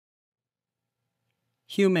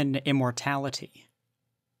Human Immortality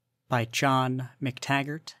by John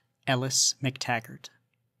McTaggart Ellis McTaggart.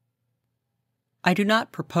 I do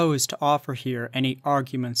not propose to offer here any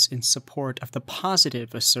arguments in support of the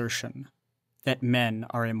positive assertion that men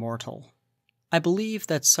are immortal. I believe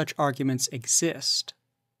that such arguments exist,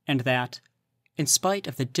 and that, in spite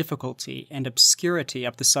of the difficulty and obscurity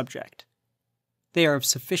of the subject, they are of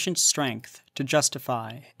sufficient strength to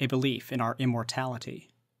justify a belief in our immortality.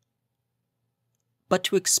 But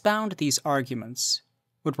to expound these arguments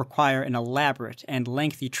would require an elaborate and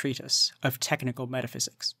lengthy treatise of technical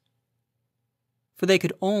metaphysics, for they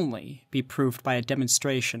could only be proved by a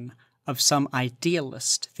demonstration of some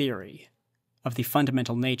idealist theory of the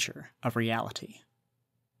fundamental nature of reality.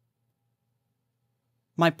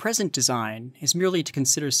 My present design is merely to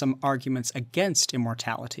consider some arguments against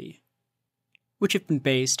immortality, which have been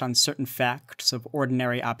based on certain facts of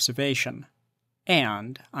ordinary observation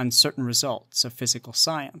and on certain results of physical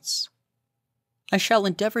science. I shall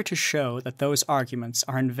endeavor to show that those arguments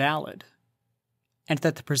are invalid, and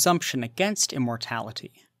that the presumption against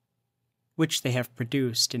immortality, which they have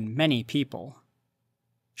produced in many people,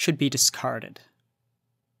 should be discarded.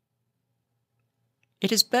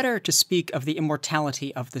 It is better to speak of the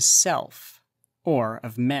immortality of the self, or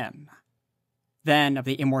of men, than of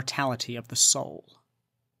the immortality of the soul.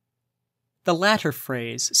 The latter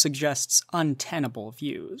phrase suggests untenable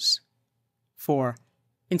views, for,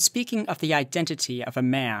 in speaking of the identity of a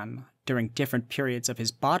man during different periods of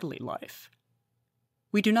his bodily life,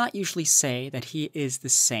 we do not usually say that he is the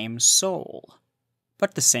same soul,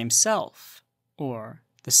 but the same self, or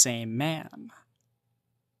the same man.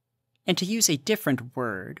 And to use a different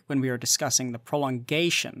word when we are discussing the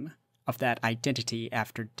prolongation of that identity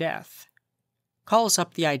after death calls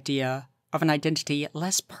up the idea of an identity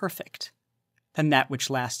less perfect than that which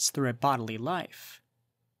lasts through a bodily life.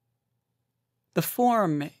 The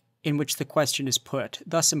form in which the question is put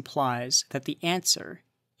thus implies that the answer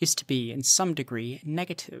is to be in some degree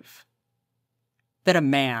negative, that a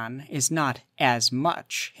man is not as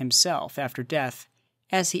much himself after death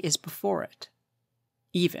as he is before it,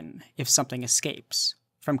 even if something escapes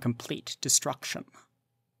from complete destruction.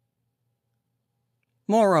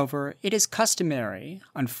 Moreover, it is customary,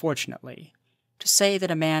 unfortunately, to say that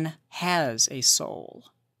a man has a soul,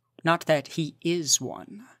 not that he is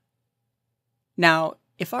one. Now,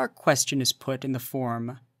 if our question is put in the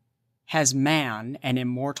form, "Has man an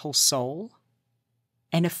immortal soul?"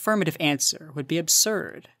 an affirmative answer would be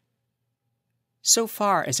absurd. So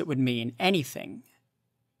far as it would mean anything,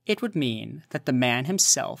 it would mean that the man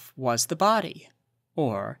himself was the body,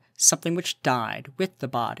 or something which died with the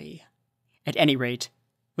body, at any rate,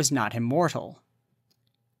 was not immortal,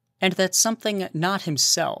 and that something not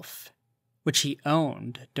himself, which he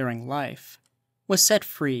owned during life, was set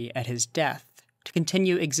free at his death to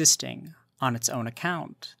continue existing on its own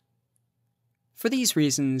account. For these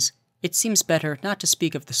reasons, it seems better not to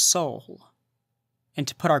speak of the soul, and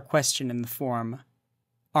to put our question in the form,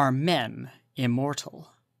 "Are men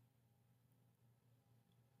immortal?"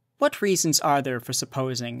 What reasons are there for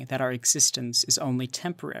supposing that our existence is only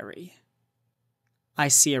temporary? I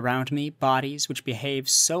see around me bodies which behave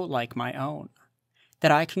so like my own that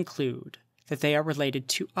I conclude that they are related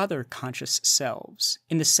to other conscious selves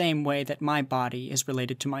in the same way that my body is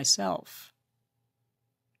related to myself.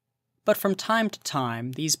 But from time to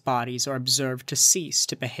time, these bodies are observed to cease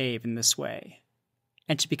to behave in this way,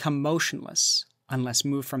 and to become motionless unless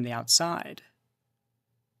moved from the outside.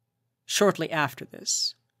 Shortly after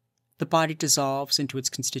this, the body dissolves into its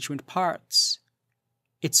constituent parts.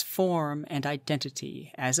 Its form and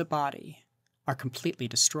identity as a body are completely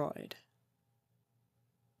destroyed.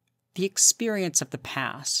 The experience of the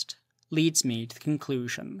past leads me to the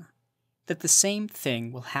conclusion that the same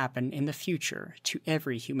thing will happen in the future to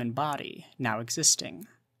every human body now existing,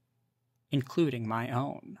 including my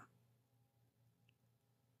own.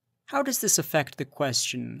 How does this affect the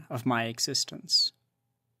question of my existence?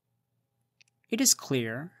 It is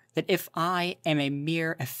clear that if I am a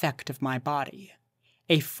mere effect of my body,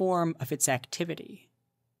 a form of its activity,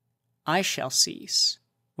 I shall cease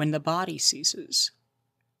when the body ceases.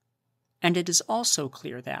 And it is also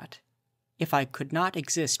clear that, if I could not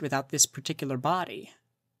exist without this particular body,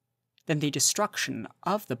 then the destruction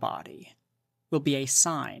of the body will be a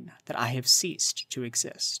sign that I have ceased to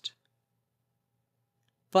exist.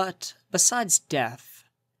 But besides death,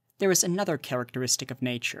 there is another characteristic of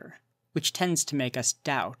nature which tends to make us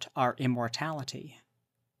doubt our immortality.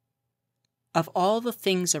 Of all the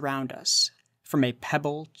things around us, from a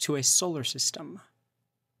pebble to a solar system,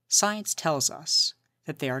 science tells us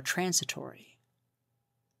that they are transitory.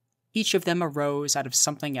 Each of them arose out of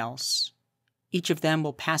something else, each of them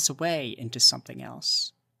will pass away into something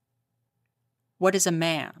else. What is a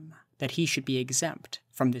man that he should be exempt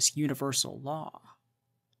from this universal law?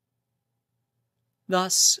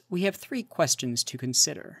 Thus, we have 3 questions to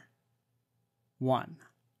consider. 1.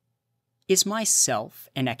 Is my self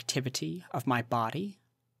an activity of my body?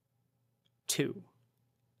 2.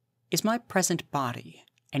 Is my present body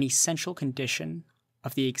an essential condition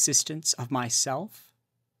of the existence of myself?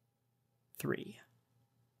 3.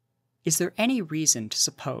 Is there any reason to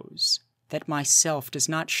suppose that myself does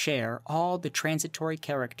not share all the transitory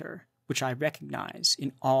character which I recognize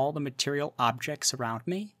in all the material objects around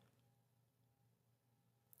me?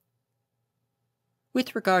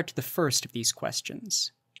 With regard to the first of these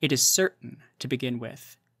questions, it is certain, to begin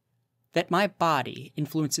with, that my body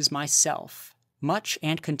influences myself much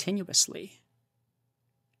and continuously.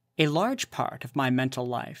 A large part of my mental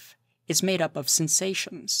life is made up of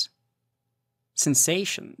sensations.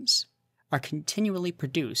 Sensations are continually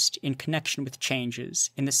produced in connection with changes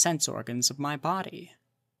in the sense organs of my body,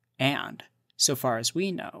 and, so far as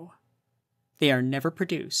we know, they are never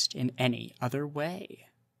produced in any other way.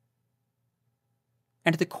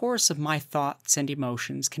 And the course of my thoughts and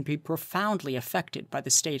emotions can be profoundly affected by the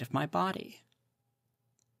state of my body.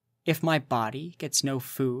 If my body gets no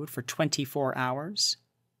food for 24 hours,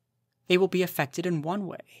 they will be affected in one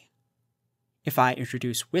way. If I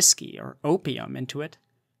introduce whiskey or opium into it,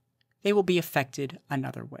 they will be affected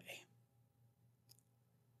another way.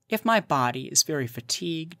 If my body is very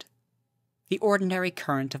fatigued, the ordinary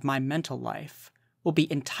current of my mental life will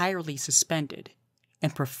be entirely suspended in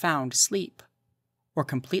profound sleep, or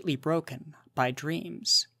completely broken by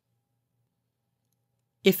dreams.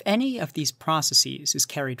 If any of these processes is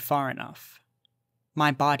carried far enough,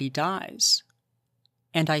 my body dies,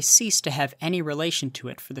 and I cease to have any relation to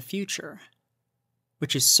it for the future,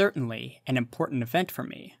 which is certainly an important event for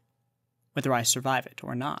me, whether I survive it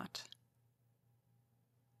or not.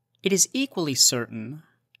 It is equally certain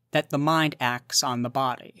that the mind acts on the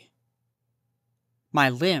body. My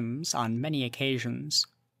limbs, on many occasions,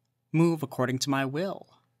 move according to my will,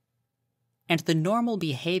 and the normal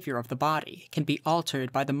behavior of the body can be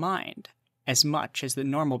altered by the mind as much as the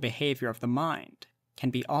normal behavior of the mind can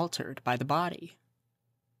be altered by the body.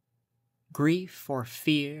 Grief or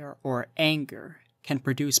fear or anger can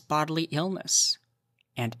produce bodily illness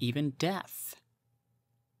and even death.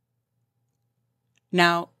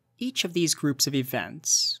 Now, each of these groups of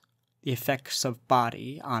events, the effects of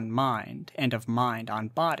body on mind and of mind on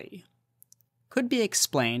body, could be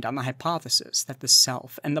explained on the hypothesis that the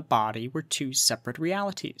self and the body were 2 separate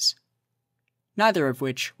realities, neither of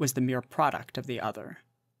which was the mere product of the other,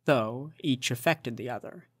 though each affected the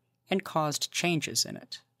other and caused changes in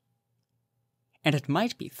it. And it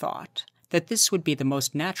might be thought that this would be the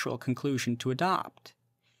most natural conclusion to adopt,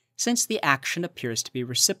 since the action appears to be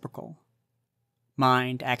reciprocal,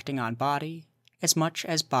 mind acting on body as much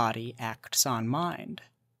as body acts on mind.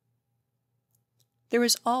 There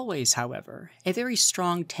is always, however, a very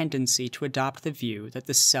strong tendency to adopt the view that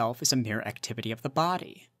the self is a mere activity of the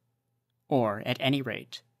body, or, at any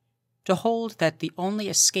rate, to hold that the only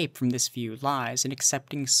escape from this view lies in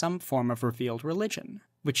accepting some form of revealed religion,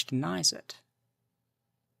 which denies it.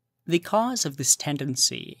 The cause of this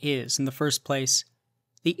tendency is, in the first place,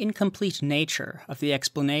 the incomplete nature of the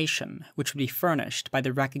explanation which would be furnished by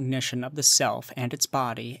the recognition of the self and its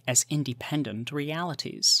body as independent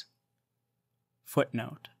realities.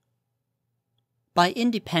 Footnote. By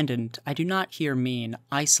independent, I do not here mean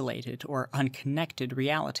isolated or unconnected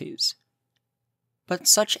realities, but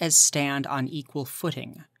such as stand on equal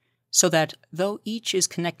footing, so that, though each is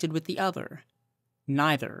connected with the other,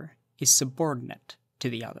 neither is subordinate to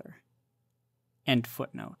the other. End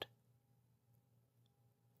footnote.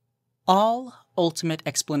 All ultimate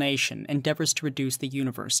explanation endeavors to reduce the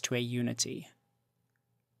universe to a unity.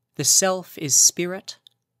 The self is spirit,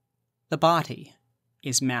 the body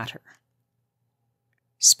is matter.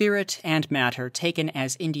 Spirit and matter, taken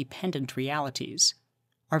as independent realities,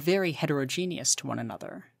 are very heterogeneous to one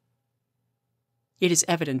another. It is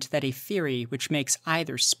evident that a theory which makes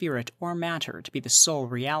either spirit or matter to be the sole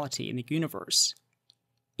reality in the universe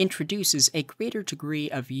introduces a greater degree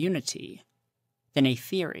of unity than a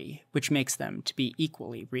theory which makes them to be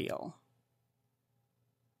equally real.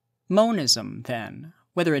 Monism, then,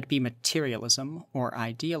 whether it be materialism or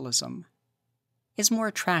idealism, is more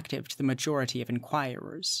attractive to the majority of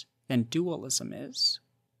inquirers than dualism is.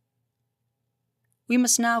 We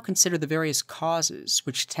must now consider the various causes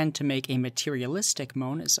which tend to make a materialistic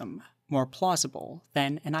monism more plausible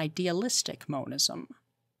than an idealistic monism,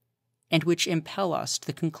 and which impel us to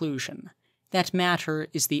the conclusion that matter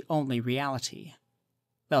is the only reality,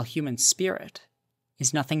 while human spirit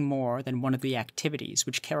is nothing more than one of the activities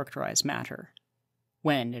which characterize matter,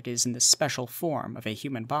 when it is in the special form of a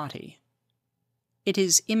human body. It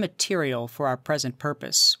is immaterial for our present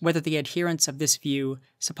purpose whether the adherents of this view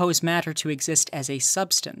suppose matter to exist as a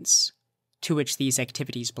substance to which these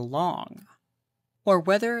activities belong, or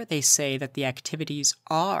whether they say that the activities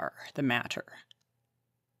are the matter.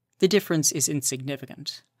 The difference is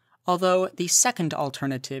insignificant, although the second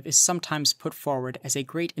alternative is sometimes put forward as a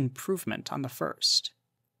great improvement on the first.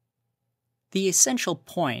 The essential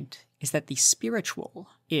point is that the spiritual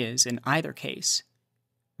is, in either case,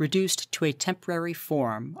 reduced to a temporary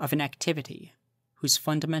form of an activity whose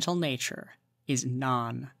fundamental nature is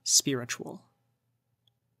non-spiritual.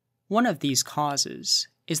 One of these causes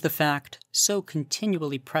is the fact so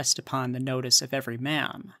continually pressed upon the notice of every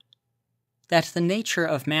man, that the nature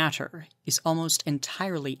of matter is almost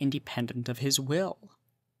entirely independent of his will.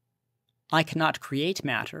 I cannot create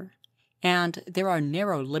matter, and there are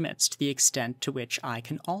narrow limits to the extent to which I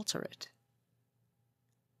can alter it.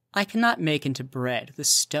 I cannot make into bread the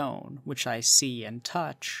stone which I see and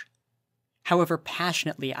touch. However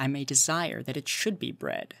passionately I may desire that it should be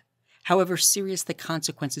bread, however serious the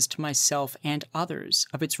consequences to myself and others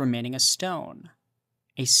of its remaining a stone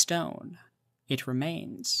it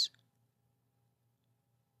remains.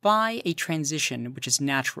 By a transition which is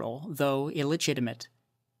natural, though illegitimate,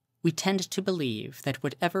 we tend to believe that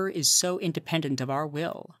whatever is so independent of our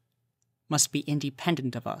will must be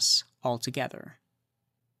independent of us altogether.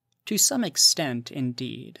 To some extent,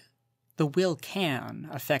 indeed, the will can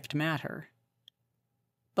affect matter,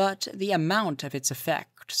 but the amount of its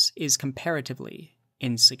effects is comparatively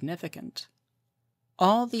insignificant.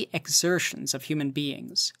 All the exertions of human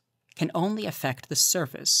beings can only affect the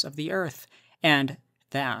surface of the earth, and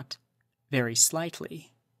that very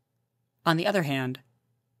slightly. On the other hand,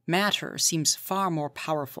 matter seems far more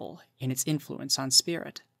powerful in its influence on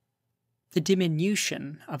spirit. The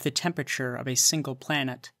diminution of the temperature of a single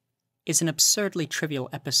planet is an absurdly trivial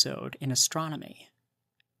episode in astronomy.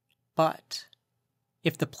 But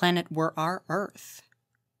if the planet were our Earth,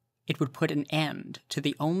 it would put an end to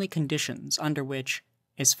the only conditions under which,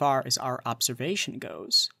 as far as our observation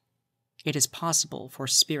goes, it is possible for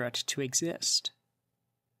spirit to exist.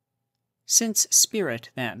 Since spirit,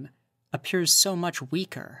 then, appears so much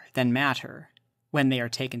weaker than matter when they are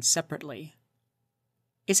taken separately,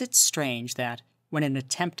 is it strange that, when an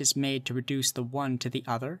attempt is made to reduce the one to the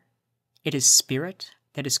other, it is spirit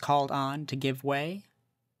that is called on to give way?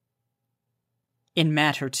 In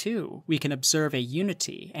matter, too, we can observe a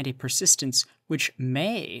unity and a persistence which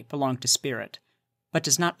may belong to spirit, but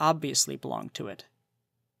does not obviously belong to it.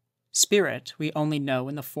 Spirit we only know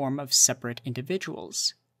in the form of separate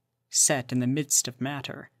individuals, set in the midst of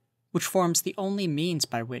matter, which forms the only means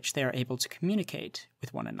by which they are able to communicate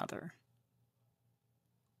with one another.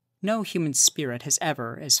 No human spirit has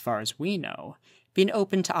ever, as far as we know, been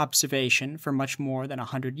open to observation for much more than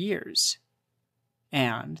 100 years,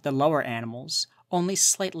 and the lower animals only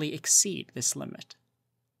slightly exceed this limit.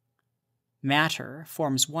 Matter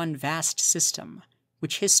forms one vast system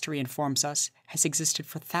which history informs us has existed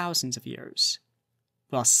for thousands of years,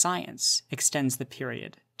 while science extends the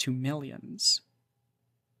period to millions.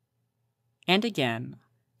 And again,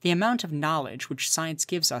 the amount of knowledge which science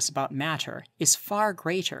gives us about matter is far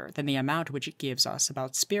greater than the amount which it gives us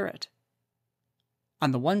about spirit.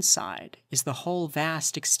 On the one side is the whole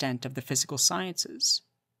vast extent of the physical sciences.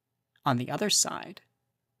 On the other side,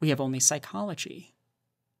 we have only psychology,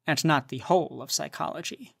 and not the whole of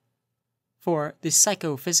psychology, for the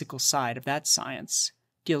psychophysical side of that science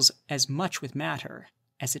deals as much with matter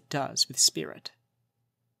as it does with spirit.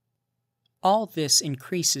 All this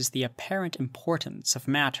increases the apparent importance of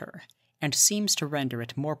matter, and seems to render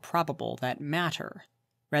it more probable that matter,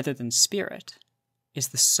 rather than spirit, is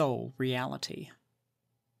the sole reality.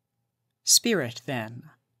 Spirit, then,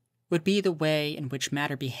 would be the way in which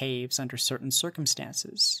matter behaves under certain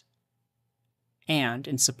circumstances. And,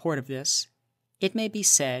 in support of this, it may be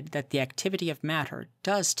said that the activity of matter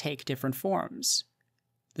does take different forms.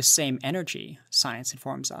 The same energy, science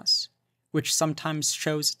informs us, which sometimes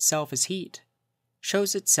shows itself as heat,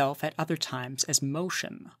 shows itself at other times as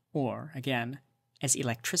motion, or, again, as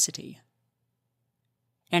electricity.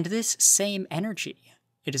 And this same energy,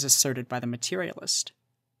 it is asserted by the materialist,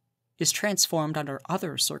 is transformed under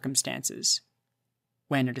other circumstances,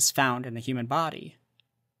 when it is found in the human body,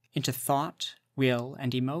 into thought, will,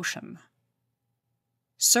 and emotion.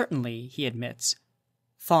 Certainly, he admits,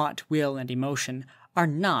 thought, will, and emotion are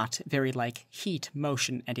not very like heat,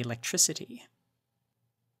 motion, and electricity.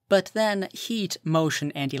 But then heat,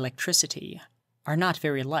 motion, and electricity are not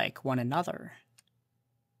very like one another.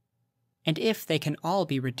 And if they can all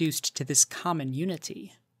be reduced to this common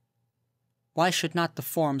unity, why should not the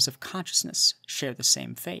forms of consciousness share the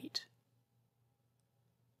same fate?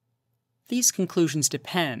 These conclusions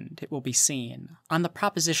depend, it will be seen, on the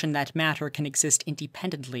proposition that matter can exist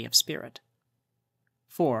independently of spirit.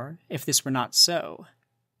 For, if this were not so,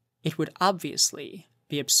 it would obviously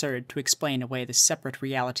be absurd to explain away the separate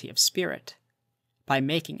reality of spirit by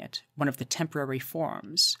making it one of the temporary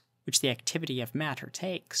forms which the activity of matter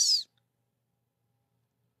takes.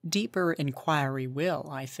 Deeper inquiry will,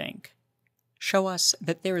 I think, show us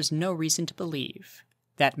that there is no reason to believe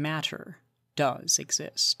that matter does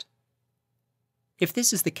exist. If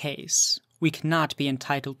this is the case, we cannot be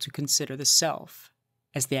entitled to consider the self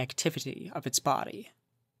as the activity of its body.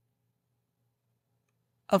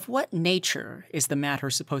 Of what nature is the matter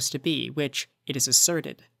supposed to be which, it is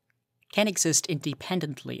asserted, can exist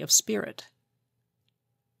independently of spirit?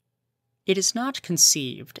 It is not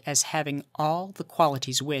conceived as having all the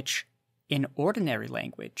qualities which, in ordinary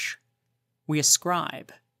language, we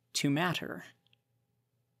ascribe to matter.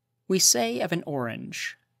 We say of an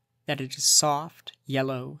orange that it is soft,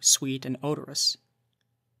 yellow, sweet, and odorous,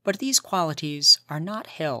 but these qualities are not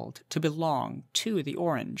held to belong to the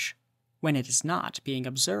orange when it is not being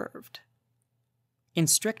observed. In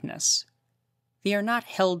strictness, they are not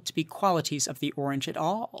held to be qualities of the orange at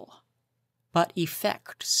all, but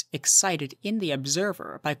effects excited in the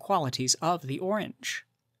observer by qualities of the orange.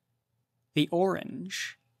 The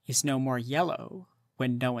orange is no more yellow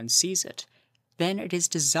when no one sees it than it is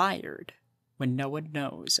desired when no one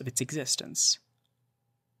knows of its existence.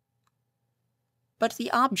 But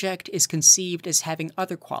the object is conceived as having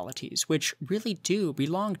other qualities which really do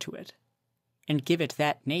belong to it, and give it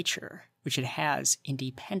that nature which it has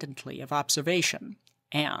independently of observation,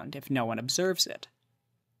 and if no one observes it.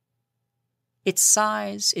 Its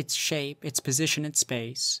size, its shape, its position in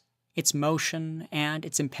space, its motion, and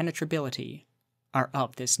its impenetrability are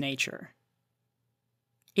of this nature.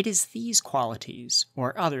 It is these qualities,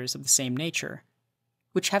 or others of the same nature,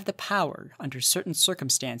 which have the power, under certain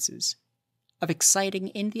circumstances, of exciting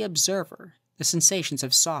in the observer the sensations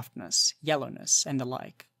of softness, yellowness, and the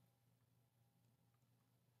like.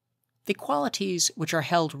 The qualities which are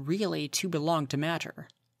held really to belong to matter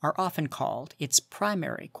are often called its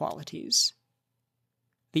primary qualities.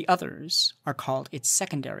 The others are called its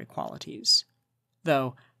secondary qualities,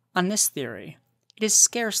 though, on this theory, it is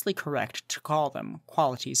scarcely correct to call them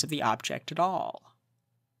qualities of the object at all.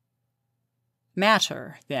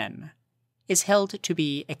 Matter, then, is held to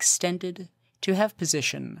be extended, to have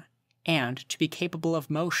position, and to be capable of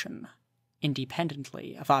motion,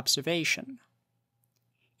 independently of observation.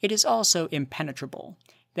 It is also impenetrable,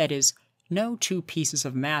 that is, no two pieces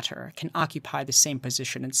of matter can occupy the same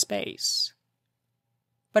position in space.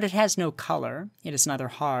 But it has no color, it is neither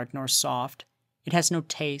hard nor soft, it has no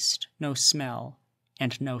taste, no smell,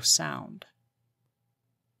 and no sound.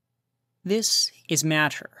 This is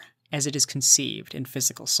matter as it is conceived in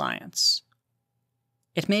physical science.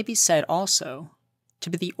 It may be said also to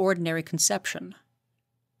be the ordinary conception,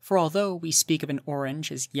 for although we speak of an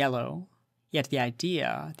orange as yellow, yet the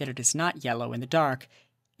idea that it is not yellow in the dark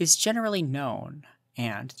is generally known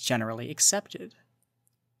and generally accepted.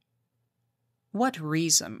 What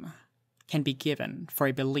reason can be given for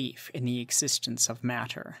a belief in the existence of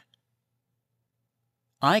matter?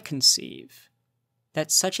 I conceive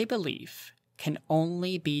that such a belief can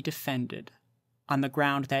only be defended on the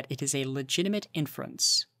ground that it is a legitimate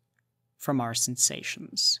inference from our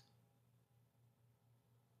sensations.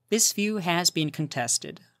 This view has been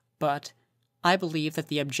contested, but I believe that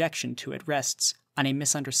the objection to it rests on a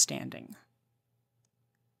misunderstanding.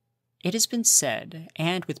 It has been said,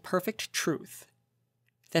 and with perfect truth,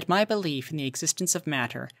 that my belief in the existence of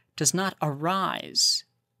matter does not arise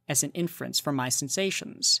as an inference from my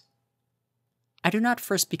sensations. I do not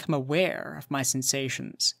first become aware of my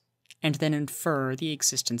sensations and then infer the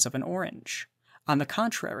existence of an orange. On the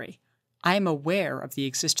contrary, I am aware of the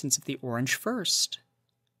existence of the orange first.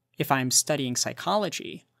 If I am studying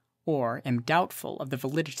psychology, or am doubtful of the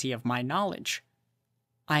validity of my knowledge,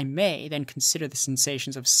 I may then consider the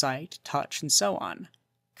sensations of sight, touch, and so on,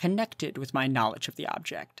 connected with my knowledge of the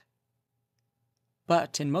object.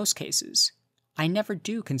 But in most cases, I never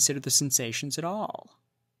do consider the sensations at all.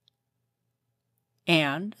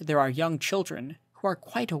 And there are young children who are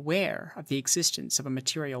quite aware of the existence of a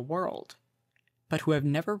material world, but who have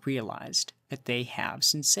never realized that they have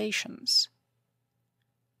sensations.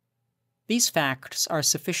 These facts are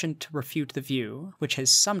sufficient to refute the view, which has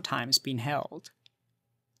sometimes been held,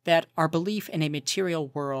 that our belief in a material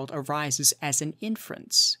world arises as an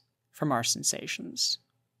inference from our sensations.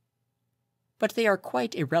 but they are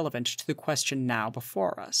quite irrelevant to the question now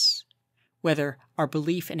before us, whether our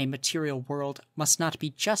belief in a material world must not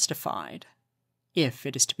be justified, if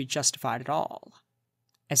it is to be justified at all,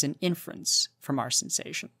 as an inference from our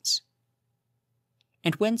sensations.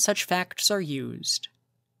 And when such facts are used,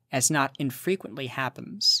 as not infrequently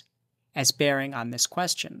happens, as bearing on this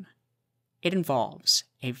question, it involves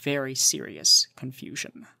a very serious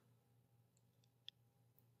confusion.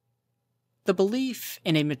 The belief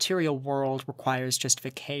in a material world requires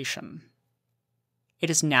justification. It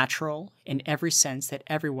is natural in every sense that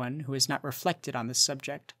everyone who has not reflected on this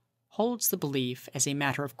subject holds the belief as a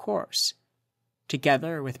matter of course,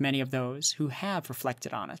 together with many of those who have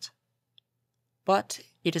reflected on it. But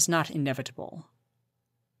it is not inevitable.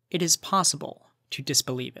 It is possible to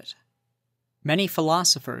disbelieve it. Many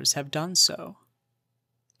philosophers have done so,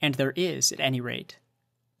 and there is, at any rate,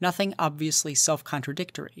 nothing obviously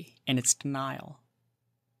self-contradictory in its denial.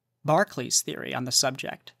 Berkeley's theory on the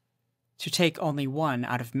subject, to take only one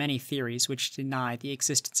out of many theories which deny the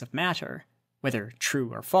existence of matter, whether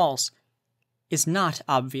true or false, is not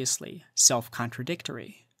obviously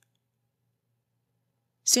self-contradictory.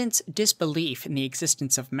 Since disbelief in the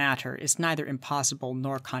existence of matter is neither impossible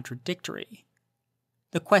nor contradictory,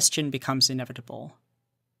 the question becomes inevitable.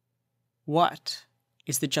 What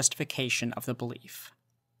is the justification of the belief?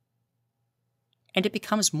 And it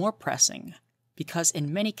becomes more pressing because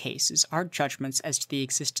in many cases our judgments as to the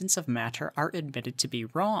existence of matter are admitted to be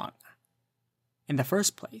wrong. In the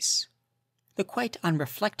first place, the quite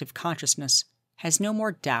unreflective consciousness has no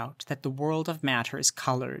more doubt that the world of matter is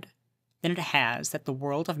colored than it has that the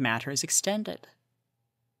world of matter is extended.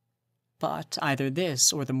 But either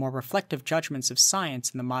this or the more reflective judgments of science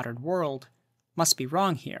in the modern world must be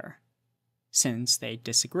wrong here, since they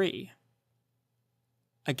disagree.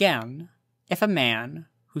 Again, if a man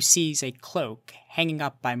who sees a cloak hanging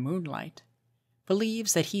up by moonlight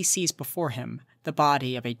believes that he sees before him the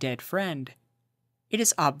body of a dead friend, it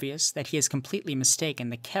is obvious that he has completely mistaken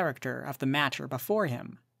the character of the matter before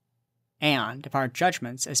him. And if our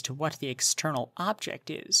judgments as to what the external object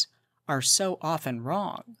is are so often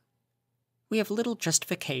wrong, we have little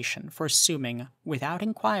justification for assuming, without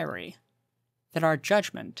inquiry, that our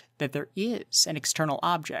judgment that there is an external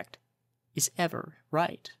object is ever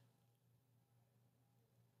right.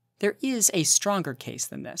 There is a stronger case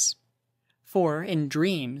than this, for in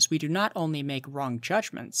dreams we do not only make wrong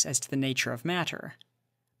judgments as to the nature of matter,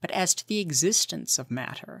 but as to the existence of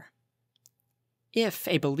matter. If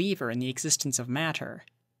a believer in the existence of matter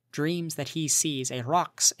dreams that he sees a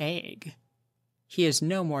roc's egg, he has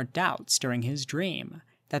no more doubts during his dream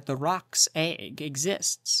that the roc's egg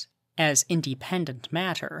exists as independent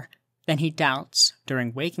matter than he doubts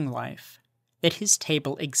during waking life that his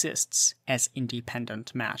table exists as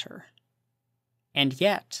independent matter. And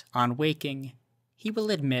yet, on waking, he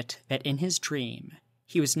will admit that in his dream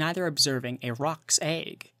he was neither observing a roc's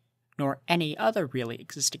egg nor any other really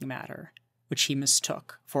existing matter which he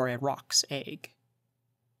mistook for a roc's egg.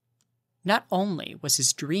 Not only was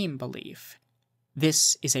his dream belief,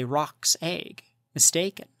 "This is a roc's egg,"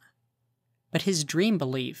 mistaken, but his dream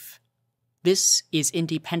belief, "This is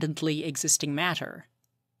independently existing matter,"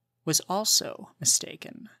 was also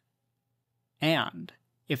mistaken. And,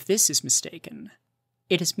 if this is mistaken,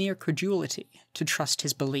 it is mere credulity to trust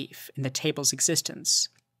his belief in the table's existence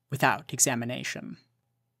without examination.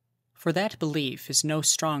 For that belief is no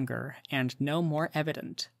stronger and no more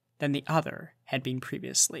evident than the other had been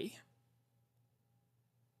previously.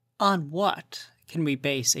 On what can we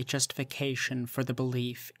base a justification for the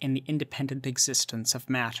belief in the independent existence of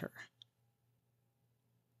matter?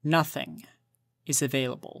 Nothing is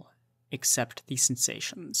available except the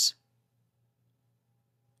sensations.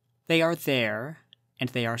 They are there, and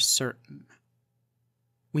they are certain.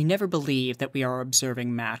 We never believe that we are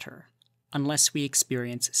observing matter unless we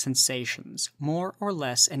experience sensations more or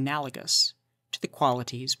less analogous to the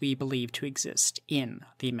qualities we believe to exist in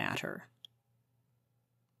the matter.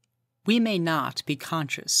 We may not be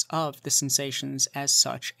conscious of the sensations as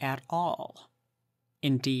such at all.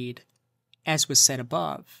 Indeed, as was said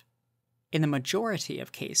above, in the majority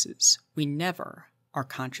of cases, we never are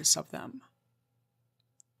conscious of them.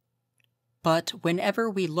 But whenever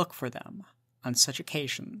we look for them, on such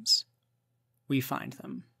occasions, we find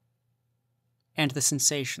them. And the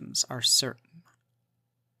sensations are certain.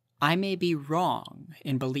 I may be wrong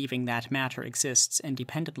in believing that matter exists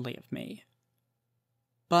independently of me,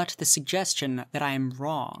 but the suggestion that I am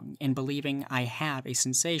wrong in believing I have a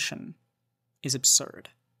sensation is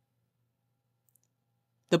absurd.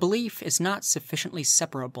 The belief is not sufficiently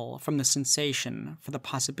separable from the sensation for the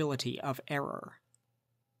possibility of error.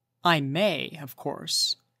 I may, of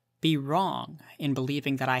course, be wrong in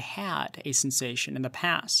believing that I had a sensation in the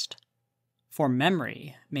past, for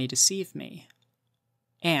memory may deceive me,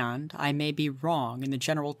 and I may be wrong in the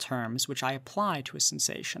general terms which I apply to a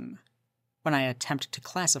sensation when I attempt to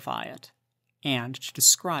classify it and to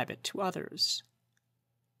describe it to others.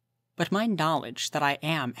 But my knowledge that I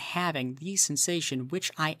am having the sensation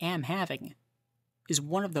which I am having is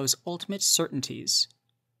one of those ultimate certainties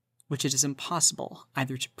which it is impossible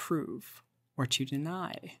either to prove or to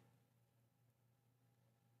deny.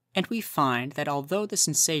 And we find that although the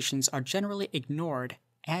sensations are generally ignored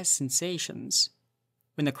as sensations,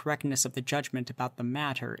 when the correctness of the judgment about the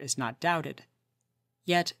matter is not doubted,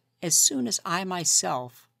 yet as soon as I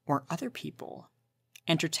myself or other people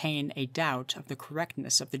entertain a doubt of the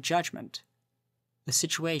correctness of the judgment, the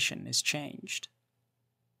situation is changed.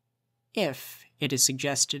 If it is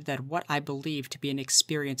suggested that what I believe to be an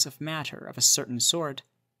experience of matter of a certain sort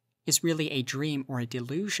is really a dream or a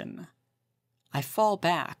delusion, I fall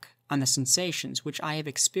back on the sensations which I have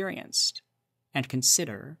experienced and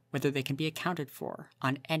consider whether they can be accounted for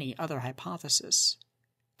on any other hypothesis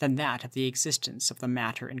than that of the existence of the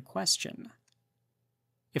matter in question.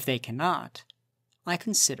 If they cannot, I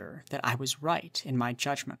consider that I was right in my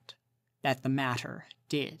judgment, that the matter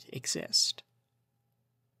did exist.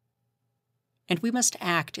 And we must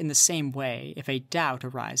act in the same way if a doubt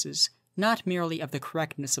arises, not merely of the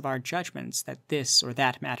correctness of our judgments that this or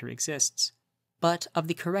that matter exists, but of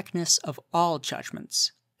the correctness of all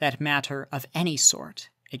judgments that matter of any sort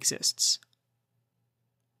exists.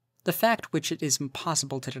 The fact which it is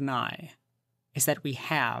impossible to deny is that we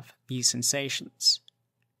have these sensations.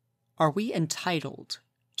 Are we entitled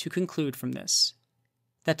to conclude from this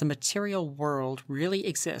that the material world really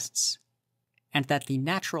exists, and that the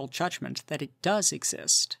natural judgment that it does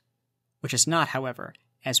exist, which is not, however,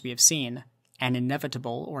 as we have seen, an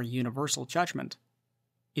inevitable or universal judgment,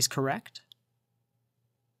 is correct?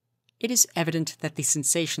 It is evident that the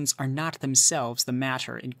sensations are not themselves the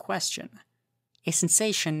matter in question. A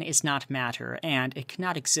sensation is not matter, and it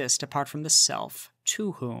cannot exist apart from the self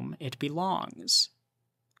to whom it belongs.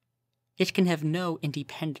 It can have no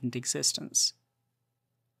independent existence.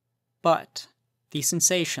 But the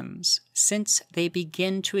sensations, since they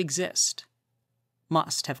begin to exist,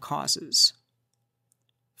 must have causes.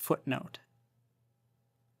 Footnote.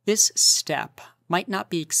 This step might not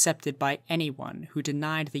be accepted by anyone who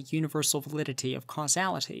denied the universal validity of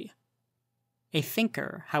causality. A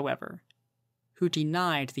thinker, however, who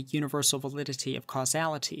denied the universal validity of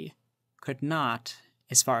causality could not,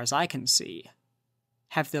 as far as I can see,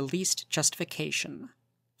 have the least justification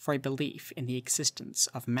for a belief in the existence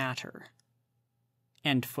of matter.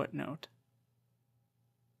 End footnote.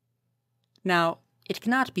 Now, it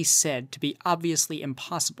cannot be said to be obviously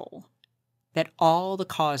impossible that all the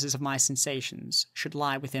causes of my sensations should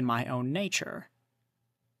lie within my own nature.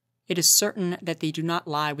 It is certain that they do not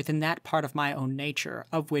lie within that part of my own nature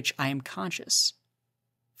of which I am conscious,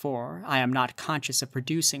 for I am not conscious of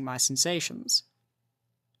producing my sensations.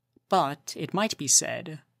 But it might be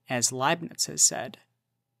said, as Leibniz has said,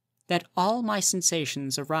 that all my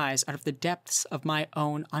sensations arise out of the depths of my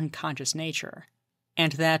own unconscious nature,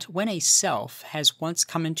 and that when a self has once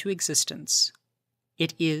come into existence,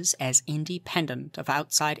 it is as independent of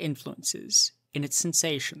outside influences in its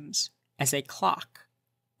sensations as a clock,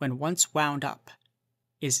 when once wound up,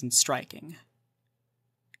 is in striking.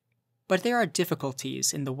 But there are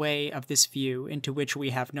difficulties in the way of this view into which we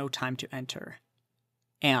have no time to enter,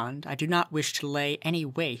 and I do not wish to lay any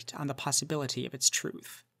weight on the possibility of its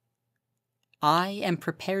truth. I am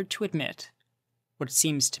prepared to admit, what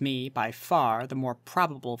seems to me by far the more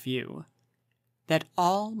probable view, that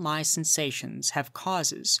all my sensations have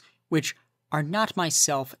causes which are not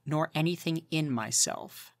myself nor anything in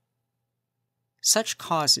myself. Such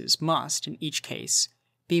causes must, in each case,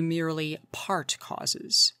 be merely part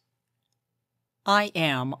causes. I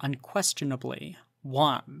am unquestionably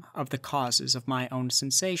one of the causes of my own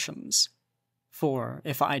sensations, for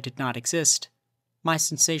if I did not exist, my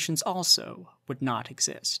sensations also would not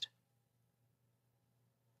exist.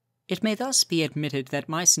 It may thus be admitted that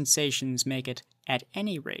my sensations make it, at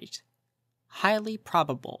any rate, highly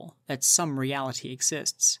probable that some reality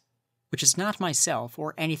exists, which is not myself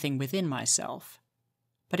or anything within myself,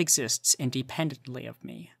 but exists independently of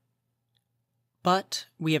me. But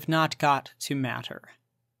we have not got to matter.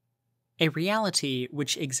 A reality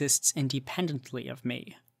which exists independently of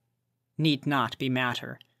me need not be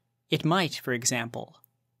matter. It might, for example,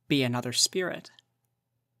 be another spirit.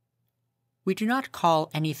 We do not call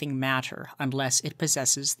anything matter unless it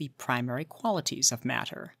possesses the primary qualities of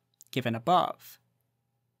matter, given above.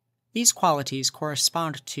 These qualities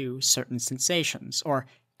correspond to certain sensations, or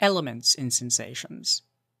elements in sensations,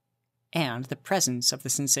 and the presence of the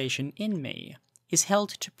sensation in me is held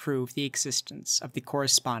to prove the existence of the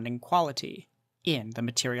corresponding quality in the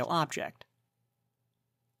material object.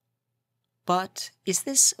 But is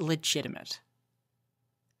this legitimate?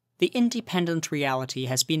 The independent reality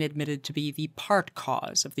has been admitted to be the part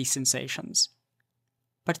cause of these sensations,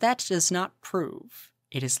 but that does not prove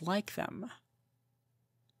it is like them.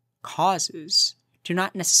 Causes do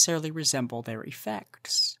not necessarily resemble their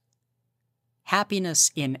effects.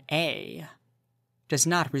 Happiness in A does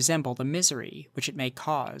not resemble the misery which it may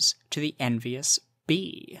cause to the envious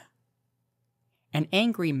B. An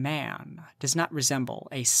angry man does not resemble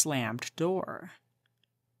a slammed door.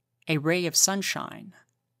 A ray of sunshine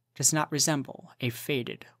does not resemble a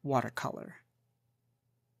faded watercolor.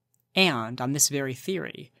 And on this very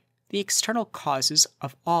theory, the external causes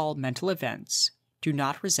of all mental events do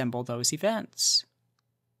not resemble those events.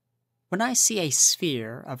 When I see a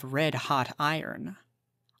sphere of red-hot iron,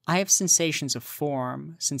 I have sensations of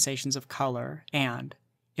form, sensations of color, and,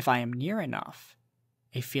 if I am near enough,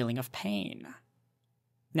 a feeling of pain.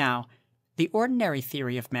 Now, the ordinary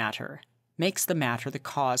theory of matter makes the matter the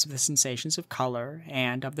cause of the sensations of color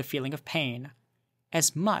and of the feeling of pain,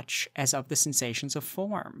 as much as of the sensations of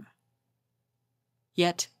form.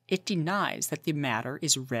 Yet it denies that the matter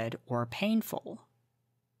is red or painful.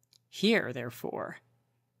 Here, therefore,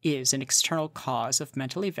 is an external cause of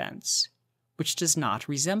mental events which does not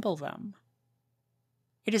resemble them.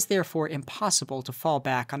 It is therefore impossible to fall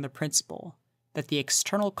back on the principle that the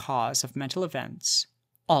external cause of mental events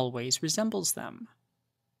always resembles them.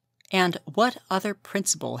 And what other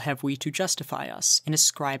principle have we to justify us in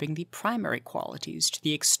ascribing the primary qualities to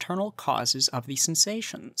the external causes of the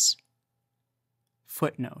sensations?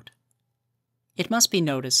 Footnote. It must be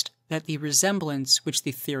noticed that the resemblance which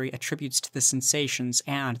the theory attributes to the sensations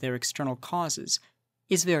and their external causes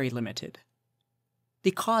is very limited.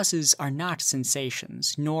 The causes are not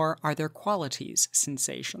sensations, nor are their qualities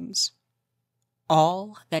sensations.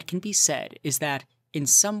 All that can be said is that, in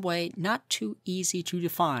some way not too easy to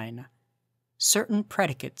define, certain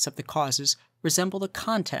predicates of the causes resemble the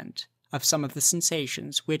content of some of the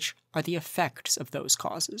sensations which are the effects of those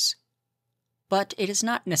causes. But it is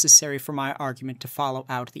not necessary for my argument to follow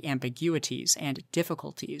out the ambiguities and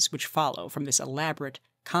difficulties which follow from this elaborate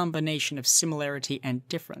combination of similarity and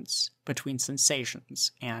difference between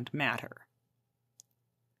sensations and matter.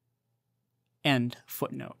 End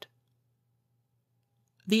footnote.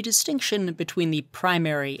 The distinction between the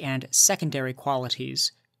primary and secondary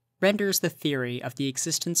qualities renders the theory of the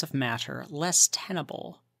existence of matter less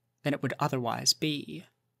tenable than it would otherwise be.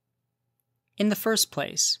 In the first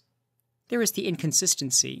place, there is the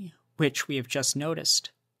inconsistency, which we have just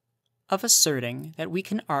noticed, of asserting that we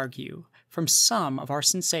can argue from some of our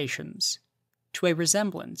sensations to a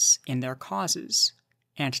resemblance in their causes,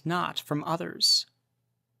 and not from others.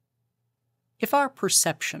 If our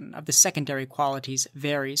perception of the secondary qualities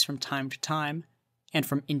varies from time to time, and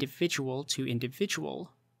from individual to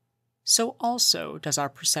individual, so also does our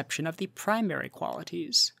perception of the primary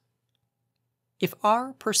qualities. If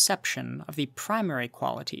our perception of the primary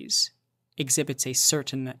qualities exhibits a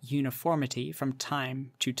certain uniformity from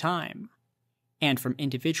time to time, and from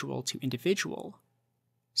individual to individual,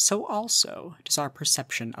 so also does our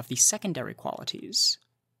perception of the secondary qualities.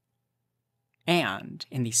 And,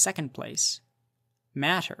 in the second place,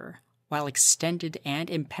 matter, while extended and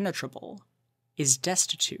impenetrable, is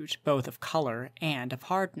destitute both of color and of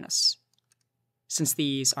hardness, since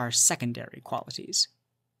these are secondary qualities.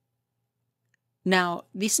 Now,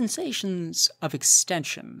 the sensations of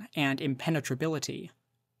extension and impenetrability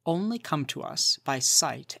only come to us by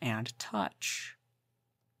sight and touch.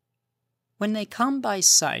 When they come by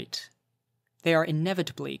sight, they are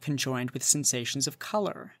inevitably conjoined with sensations of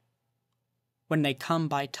color. When they come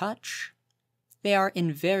by touch, they are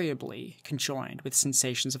invariably conjoined with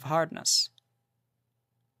sensations of hardness.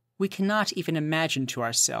 We cannot even imagine to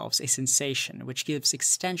ourselves a sensation which gives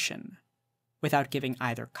extension without giving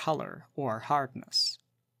either color or hardness.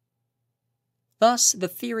 Thus, the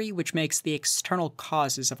theory which makes the external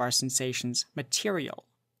causes of our sensations material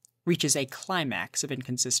reaches a climax of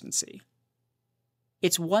inconsistency.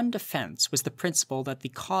 Its one defense was the principle that the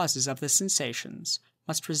causes of the sensations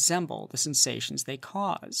must resemble the sensations they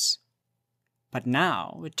cause. But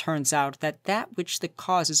now it turns out that that which the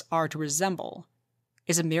causes are to resemble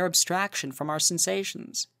is a mere abstraction from our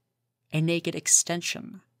sensations, a naked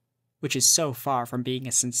extension, which is so far from being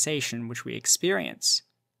a sensation which we experience,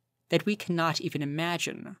 that we cannot even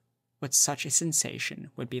imagine what such a sensation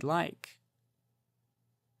would be like.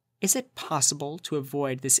 Is it possible to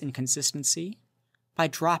avoid this inconsistency by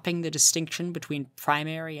dropping the distinction between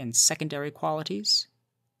primary and secondary qualities?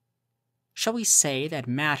 Shall we say that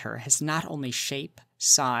matter has not only shape,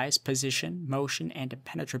 size, position, motion, and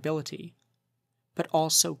impenetrability, but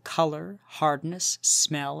also color, hardness,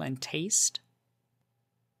 smell, and taste?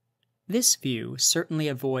 This view certainly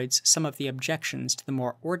avoids some of the objections to the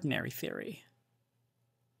more ordinary theory.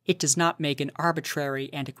 It does not make an arbitrary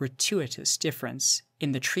and gratuitous difference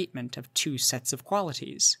in the treatment of two sets of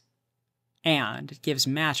qualities, and it gives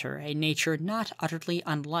matter a nature not utterly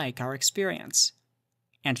unlike our experience,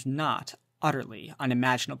 and not utterly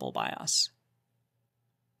unimaginable by us.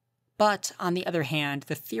 But, on the other hand,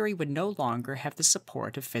 the theory would no longer have the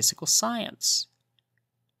support of physical science,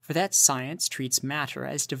 for that science treats matter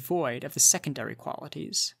as devoid of the secondary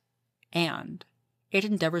qualities, and it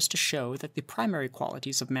endeavors to show that the primary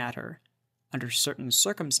qualities of matter, under certain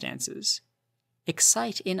circumstances,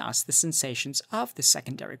 excite in us the sensations of the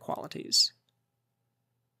secondary qualities.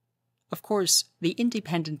 Of course, the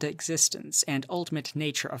independent existence and ultimate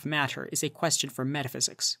nature of matter is a question for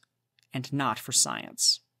metaphysics, and not for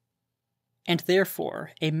science. And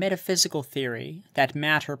therefore, a metaphysical theory that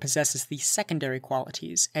matter possesses the secondary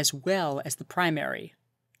qualities as well as the primary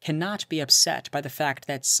cannot be upset by the fact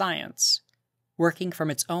that science, working from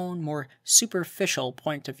its own more superficial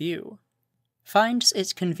point of view, finds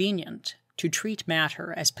it convenient to treat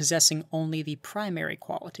matter as possessing only the primary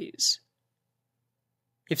qualities.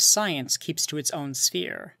 If science keeps to its own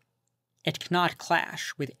sphere, it cannot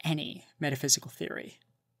clash with any metaphysical theory.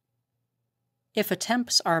 If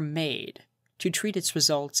attempts are made to treat its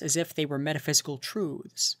results as if they were metaphysical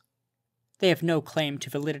truths, they have no claim to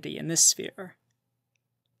validity in this sphere,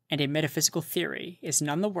 and a metaphysical theory is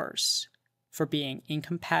none the worse for being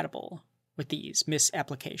incompatible with these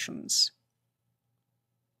misapplications.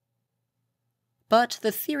 But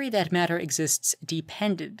the theory that matter exists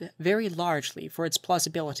depended very largely for its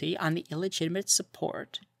plausibility on the illegitimate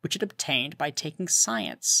support which it obtained by taking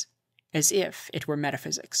science as if it were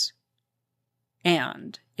metaphysics.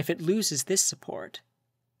 And if it loses this support,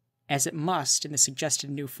 as it must in the suggested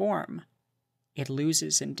new form, it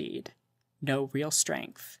loses indeed no real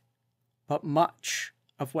strength, but much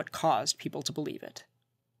of what caused people to believe it.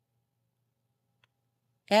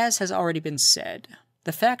 As has already been said,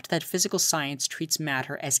 the fact that physical science treats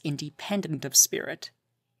matter as independent of spirit,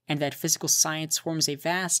 and that physical science forms a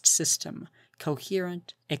vast system,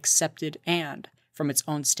 coherent, accepted, and, from its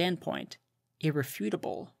own standpoint,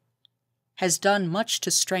 irrefutable, has done much to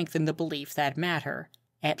strengthen the belief that matter,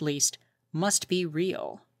 at least, must be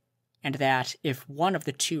real, and that if one of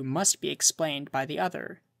the two must be explained by the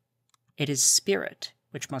other, it is spirit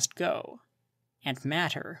which must go, and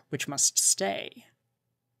matter which must stay.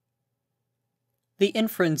 The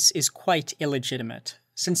inference is quite illegitimate,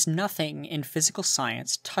 since nothing in physical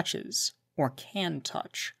science touches, or can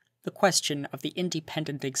touch, the question of the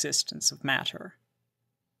independent existence of matter.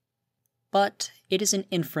 But it is an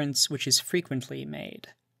inference which is frequently made.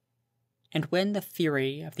 And when the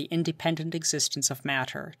theory of the independent existence of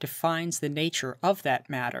matter defines the nature of that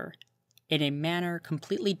matter in a manner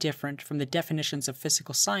completely different from the definitions of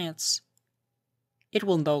physical science, it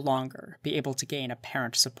will no longer be able to gain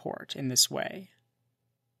apparent support in this way.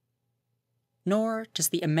 Nor does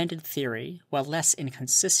the amended theory, while less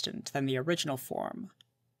inconsistent than the original form,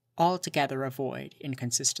 altogether avoid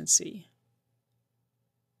inconsistency.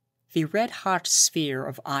 The red-hot sphere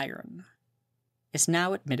of iron is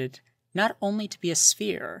now admitted not only to be a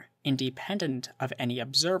sphere independent of any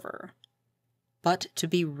observer, but to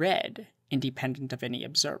be red independent of any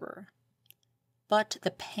observer. But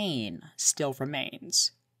the pain still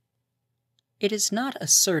remains. It is not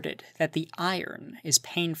asserted that the iron is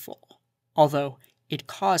painful, although it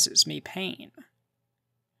causes me pain.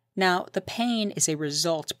 Now, the pain is a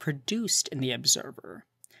result produced in the observer,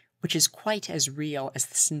 which is quite as real as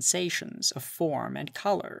the sensations of form and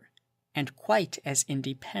color, and quite as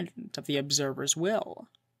independent of the observer's will.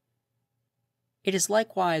 It is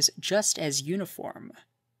likewise just as uniform.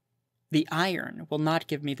 The iron will not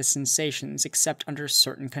give me the sensations except under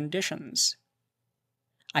certain conditions.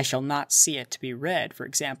 I shall not see it to be red, for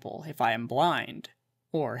example, if I am blind,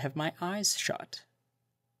 or have my eyes shut.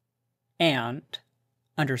 And,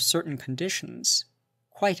 under certain conditions,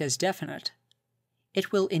 quite as definite,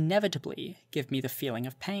 it will inevitably give me the feeling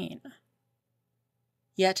of pain.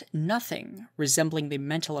 Yet nothing resembling the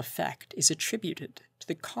mental effect is attributed to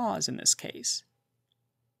the cause in this case.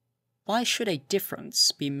 Why should a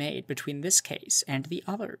difference be made between this case and the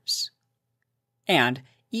others? And,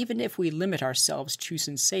 even if we limit ourselves to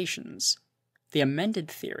sensations, the amended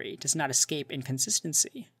theory does not escape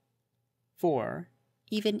inconsistency. For,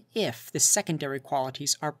 even if the secondary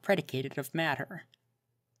qualities are predicated of matter,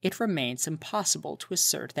 it remains impossible to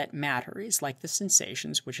assert that matter is like the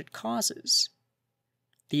sensations which it causes.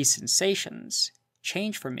 These sensations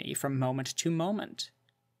change for me from moment to moment.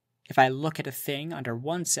 If I look at a thing under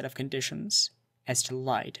one set of conditions, as to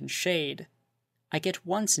light and shade, I get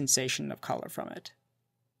one sensation of color from it.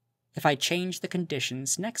 If I change the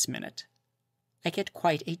conditions next minute, I get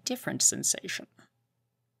quite a different sensation.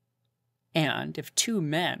 And if two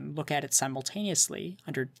men look at it simultaneously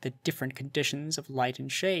under the different conditions of light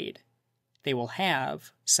and shade, they will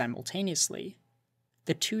have, simultaneously,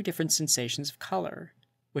 the two different sensations of color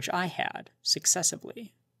which I had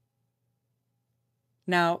successively.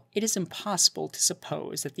 Now, it is impossible to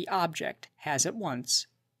suppose that the object has at once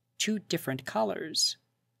two different colors.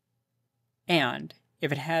 And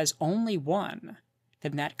if it has only one,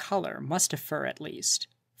 then that color must differ at least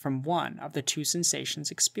from one of the two sensations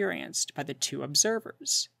experienced by the two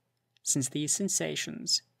observers, since these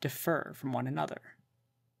sensations differ from one another.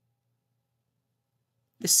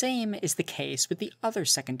 The same is the case with the other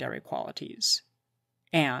secondary qualities,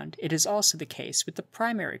 and it is also the case with the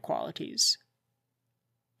primary qualities.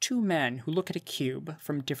 Two men who look at a cube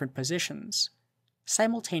from different positions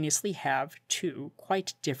simultaneously have two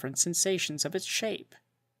quite different sensations of its shape,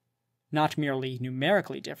 not merely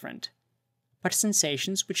numerically different, but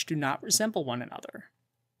sensations which do not resemble one another.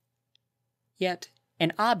 Yet,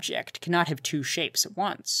 an object cannot have two shapes at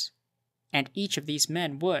once, and each of these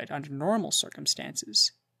men would, under normal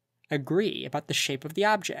circumstances, agree about the shape of the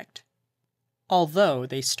object, although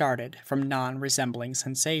they started from non-resembling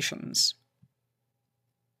sensations.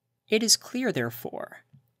 It is clear, therefore,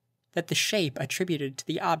 that the shape attributed to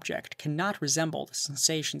the object cannot resemble the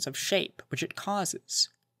sensations of shape which it causes,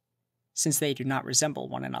 since they do not resemble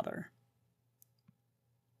one another.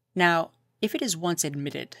 Now, if it is once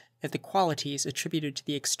admitted that the qualities attributed to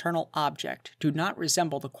the external object do not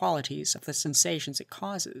resemble the qualities of the sensations it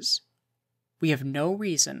causes, we have no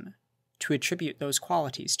reason to attribute those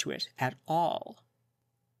qualities to it at all.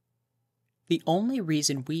 The only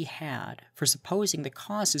reason we had for supposing the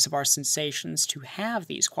causes of our sensations to have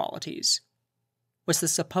these qualities was the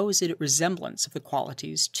supposed resemblance of the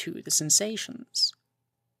qualities to the sensations.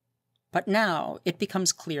 But now it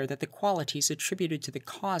becomes clear that the qualities attributed to the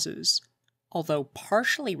causes, although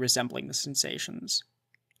partially resembling the sensations,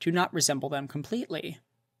 do not resemble them completely.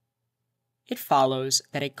 It follows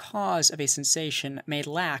that a cause of a sensation may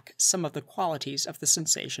lack some of the qualities of the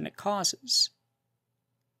sensation it causes.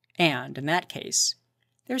 And, in that case,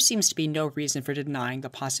 there seems to be no reason for denying the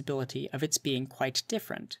possibility of its being quite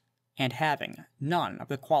different, and having none of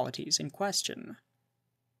the qualities in question.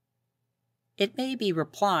 It may be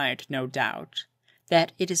replied, no doubt,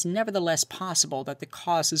 that it is nevertheless possible that the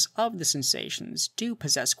causes of the sensations do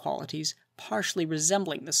possess qualities partially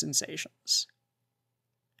resembling the sensations.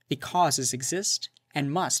 The causes exist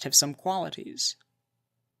and must have some qualities.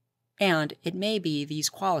 And it may be these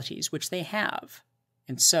qualities which they have,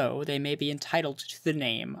 and so they may be entitled to the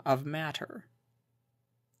name of matter.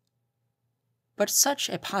 But such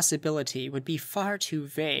a possibility would be far too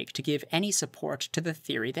vague to give any support to the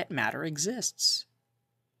theory that matter exists.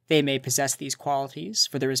 They may possess these qualities,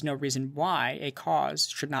 for there is no reason why a cause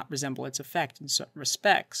should not resemble its effect in certain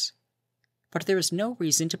respects, but there is no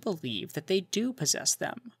reason to believe that they do possess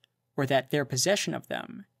them, or that their possession of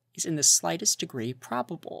them is in the slightest degree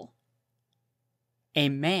probable. A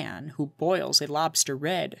man who boils a lobster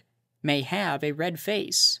red may have a red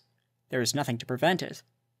face. There is nothing to prevent it.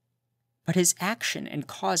 But his action in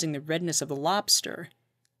causing the redness of the lobster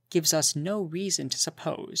gives us no reason to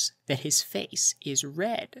suppose that his face is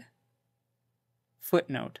red.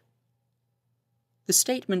 Footnote. The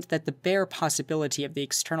statement that the bare possibility of the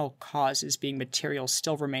external causes being material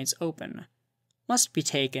still remains open must be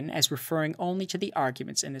taken as referring only to the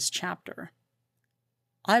arguments in this chapter.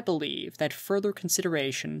 I believe that further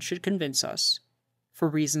consideration should convince us, for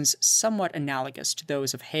reasons somewhat analogous to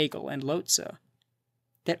those of Hegel and Lotze,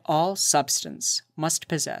 that all substance must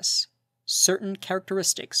possess certain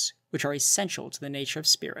characteristics which are essential to the nature of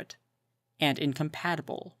spirit, and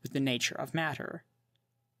incompatible with the nature of matter.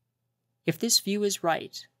 If this view is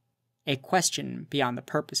right, a question beyond the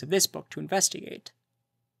purpose of this book to investigate,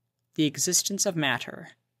 the existence of matter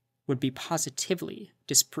would be positively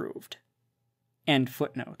disproved. End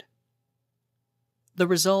footnote. The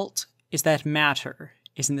result is that matter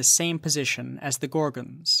is in the same position as the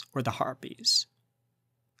Gorgons or the Harpies.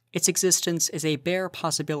 Its existence is a bare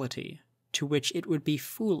possibility to which it would be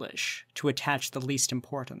foolish to attach the least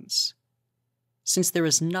importance, since there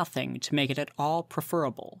is nothing to make it at all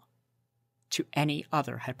preferable to any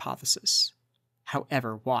other hypothesis,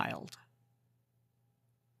 however wild.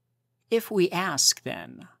 If we ask,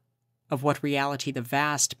 then, of what reality the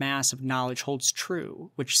vast mass of knowledge holds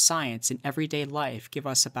true, which science and everyday life give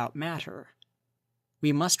us about matter,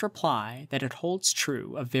 we must reply that it holds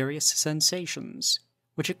true of various sensations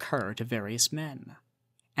which occur to various men,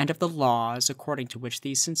 and of the laws according to which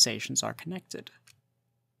these sensations are connected.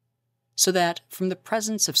 So that, from the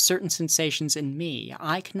presence of certain sensations in me,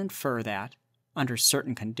 I can infer that, under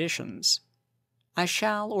certain conditions, I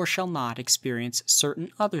shall or shall not experience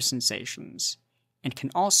certain other sensations, and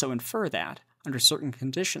can also infer that, under certain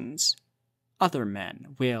conditions, other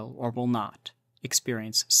men will or will not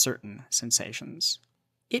experience certain sensations.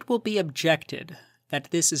 It will be objected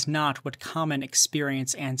that this is not what common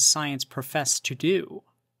experience and science profess to do.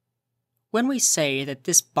 When we say that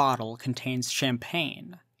this bottle contains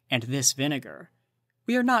champagne and this vinegar,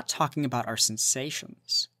 we are not talking about our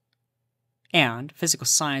sensations. And physical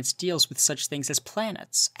science deals with such things as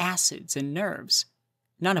planets, acids, and nerves,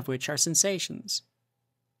 none of which are sensations.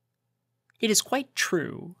 It is quite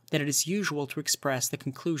true that it is usual to express the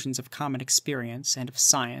conclusions of common experience and of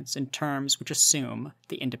science in terms which assume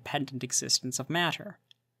the independent existence of matter.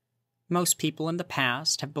 Most people in the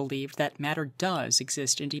past have believed that matter does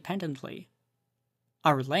exist independently.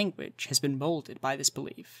 Our language has been molded by this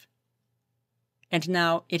belief. And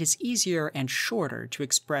now it is easier and shorter to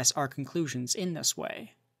express our conclusions in this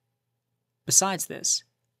way. Besides this,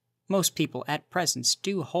 most people at present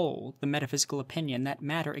do hold the metaphysical opinion that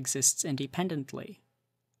matter exists independently,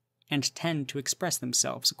 and tend to express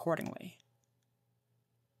themselves accordingly.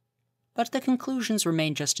 But the conclusions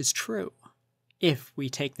remain just as true, if we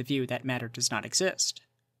take the view that matter does not exist.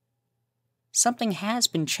 Something has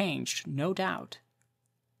been changed, no doubt,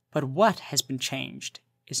 but what has been changed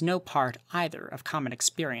is no part either of common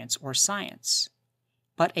experience or science,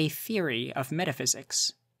 but a theory of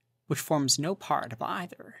metaphysics, which forms no part of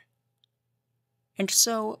either. And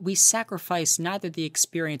so we sacrifice neither the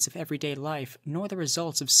experience of everyday life nor the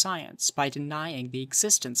results of science by denying the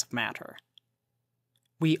existence of matter.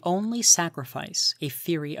 We only sacrifice a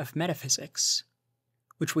theory of metaphysics,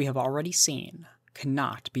 which we have already seen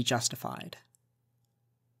cannot be justified.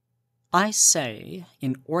 I say,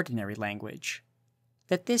 in ordinary language,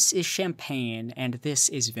 that this is champagne and this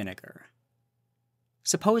is vinegar.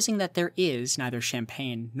 Supposing that there is neither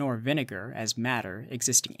champagne nor vinegar as matter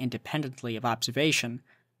existing independently of observation,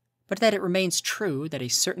 but that it remains true that a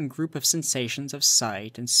certain group of sensations of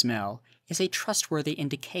sight and smell is a trustworthy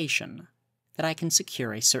indication that I can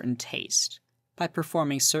secure a certain taste by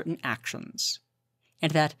performing certain actions,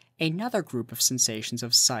 and that another group of sensations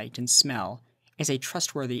of sight and smell is a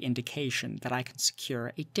trustworthy indication that I can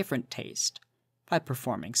secure a different taste by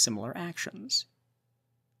performing similar actions.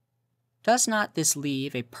 Does not this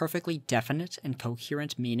leave a perfectly definite and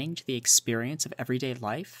coherent meaning to the experience of everyday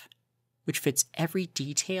life, which fits every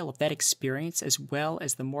detail of that experience as well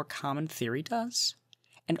as the more common theory does,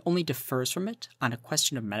 and only differs from it on a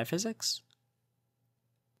question of metaphysics?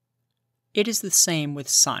 It is the same with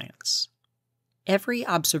science. Every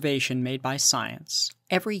observation made by science,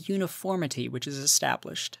 every uniformity which is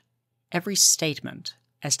established, every statement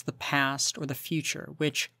as to the past or the future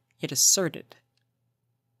which it asserted,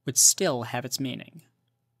 would still have its meaning.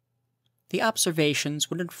 The observations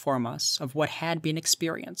would inform us of what had been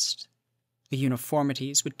experienced. The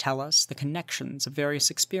uniformities would tell us the connections of various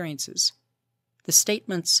experiences. The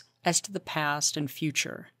statements as to the past and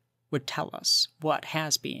future would tell us what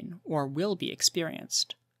has been or will be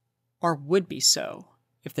experienced, or would be so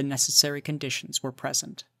if the necessary conditions were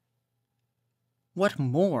present. What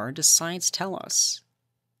more does science tell us?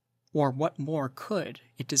 Or what more could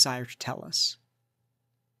it desire to tell us?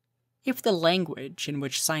 If the language in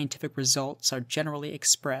which scientific results are generally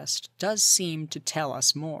expressed does seem to tell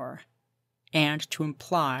us more, and to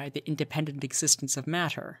imply the independent existence of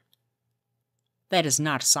matter, that is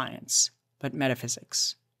not science, but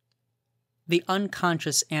metaphysics. The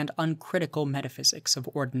unconscious and uncritical metaphysics of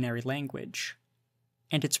ordinary language,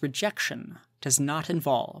 and its rejection does not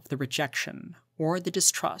involve the rejection or the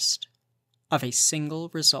distrust of a single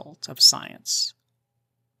result of science.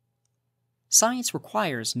 Science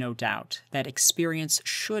requires, no doubt, that experience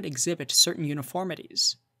should exhibit certain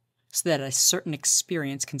uniformities, so that a certain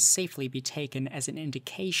experience can safely be taken as an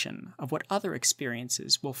indication of what other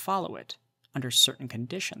experiences will follow it under certain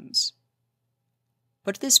conditions.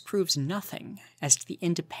 But this proves nothing as to the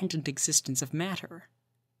independent existence of matter.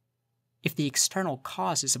 If the external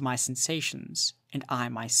causes of my sensations, and I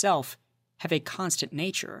myself, have a constant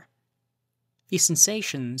nature, the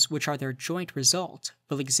sensations which are their joint result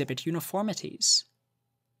will exhibit uniformities,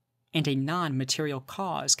 and a non-material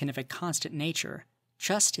cause can have a constant nature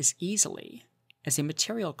just as easily as a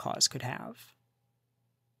material cause could have.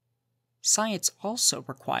 science also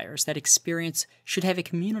requires that experience should have a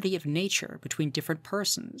community of nature between different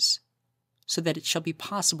persons, so that it shall be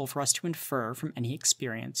possible for us to infer from any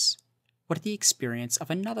experience what the experience of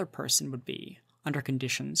another person would be under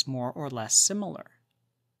conditions more or less similar.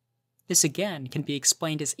 This again can be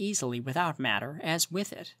explained as easily without matter as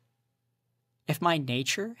with it. If my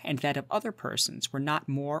nature and that of other persons were not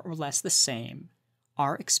more or less the same,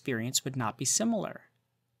 our experience would not be similar,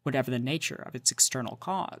 whatever the nature of its external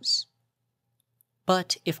cause.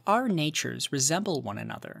 But if our natures resemble one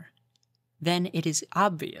another, then it is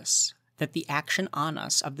obvious that the action on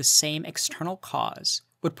us of the same external cause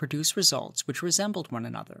would produce results which resembled one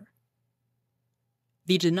another.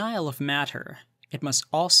 The denial of matter, it must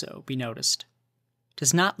also be noticed,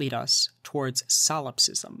 does not lead us towards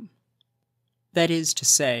solipsism. That is to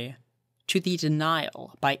say, to the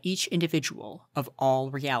denial by each individual of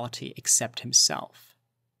all reality except himself.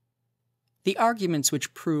 The arguments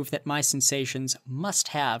which prove that my sensations must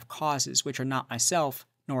have causes which are not myself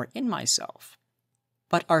nor in myself,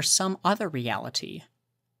 but are some other reality,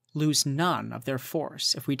 lose none of their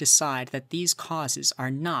force if we decide that these causes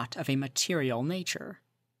are not of a material nature.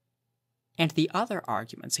 And the other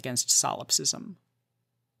arguments against solipsism,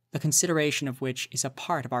 the consideration of which is a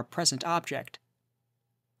part of our present object,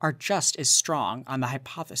 are just as strong on the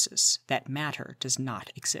hypothesis that matter does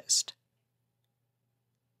not exist.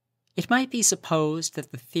 It might be supposed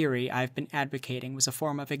that the theory I have been advocating was a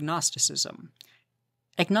form of agnosticism.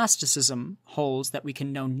 Agnosticism holds that we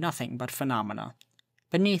can know nothing but phenomena.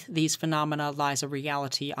 Beneath these phenomena lies a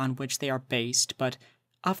reality on which they are based, but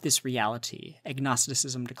of this reality,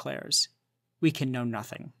 agnosticism declares, we can know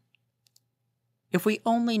nothing. If we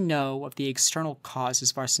only know of the external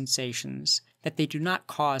causes of our sensations, that they do not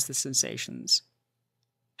cause the sensations,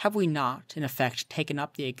 have we not, in effect, taken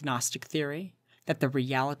up the agnostic theory that the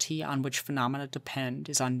reality on which phenomena depend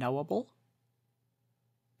is unknowable?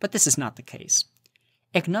 But this is not the case.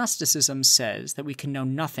 Agnosticism says that we can know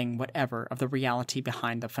nothing whatever of the reality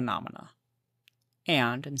behind the phenomena.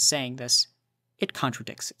 And, in saying this, it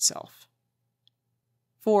contradicts itself.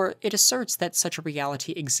 For it asserts that such a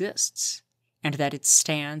reality exists, and that it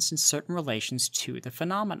stands in certain relations to the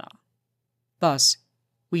phenomena. Thus,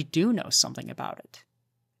 we do know something about it,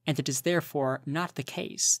 and it is therefore not the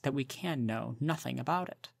case that we can know nothing about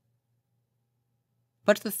it.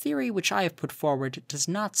 But the theory which I have put forward does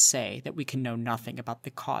not say that we can know nothing about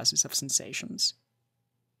the causes of sensations.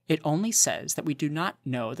 It only says that we do not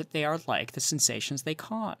know that they are like the sensations they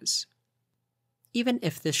cause. Even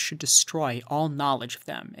if this should destroy all knowledge of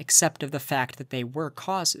them except of the fact that they were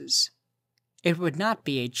causes, it would not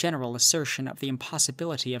be a general assertion of the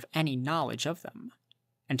impossibility of any knowledge of them,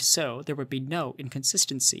 and so there would be no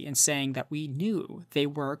inconsistency in saying that we knew they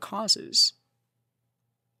were causes.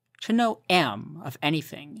 To know M of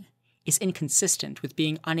anything is inconsistent with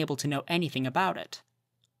being unable to know anything about it,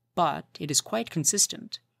 but it is quite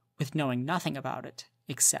consistent with knowing nothing about it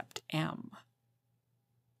except M.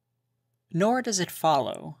 Nor does it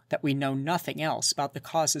follow that we know nothing else about the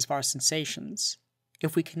causes of our sensations,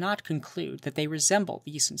 if we cannot conclude that they resemble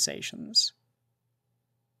these sensations.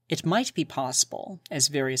 It might be possible, as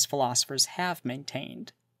various philosophers have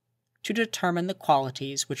maintained, to determine the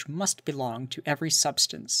qualities which must belong to every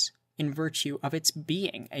substance in virtue of its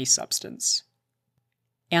being a substance.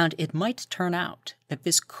 And it might turn out that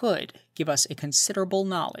this could give us a considerable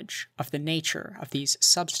knowledge of the nature of these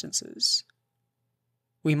substances.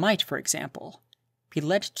 We might, for example, be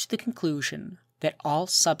led to the conclusion that all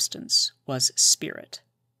substance was spirit.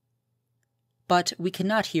 But we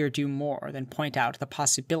cannot here do more than point out the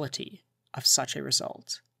possibility of such a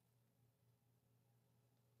result.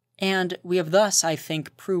 And we have thus, I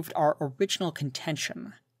think, proved our original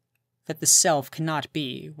contention that the self cannot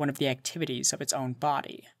be one of the activities of its own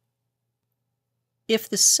body. If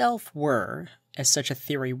the self were, as such a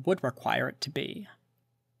theory would require it to be,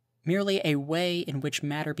 merely a way in which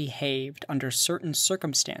matter behaved under certain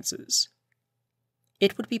circumstances,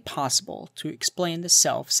 it would be possible to explain the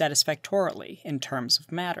self satisfactorily in terms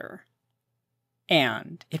of matter.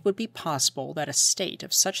 And it would be possible that a state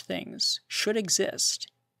of such things should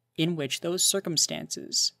exist in which those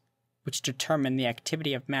circumstances, which determine the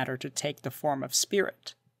activity of matter to take the form of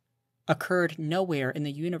spirit, occurred nowhere in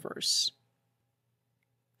the universe,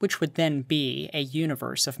 which would then be a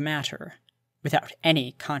universe of matter without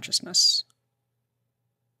any consciousness.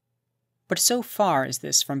 But so far is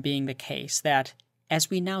this from being the case that, as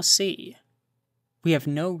we now see, we have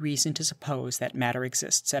no reason to suppose that matter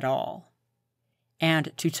exists at all,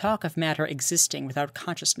 and to talk of matter existing without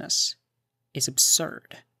consciousness is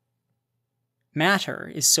absurd. Matter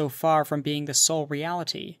is so far from being the sole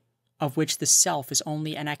reality of which the self is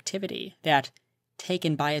only an activity, that,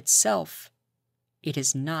 taken by itself, it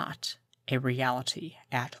is not a reality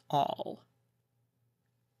at all.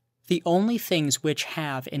 The only things which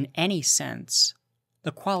have, in any sense,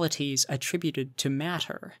 the qualities attributed to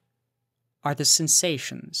matter are the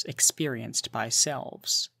sensations experienced by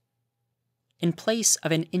selves. In place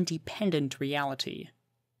of an independent reality,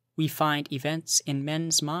 we find events in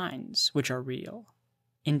men's minds which are real,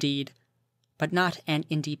 indeed, but not an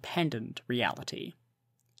independent reality.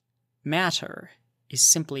 Matter is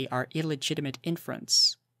simply our illegitimate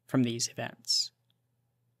inference from these events.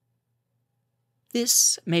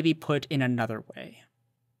 This may be put in another way.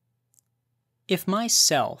 If my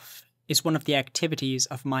self is one of the activities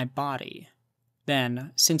of my body,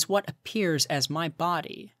 then, since what appears as my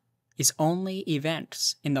body is only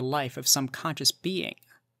events in the life of some conscious being,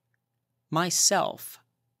 my self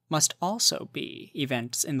must also be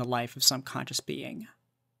events in the life of some conscious being.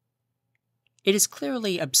 It is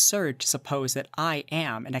clearly absurd to suppose that I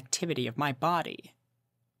am an activity of my body,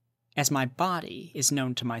 as my body is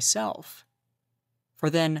known to myself, for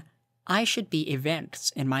then I should be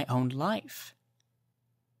events in my own life.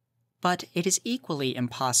 But it is equally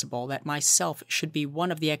impossible that my self should be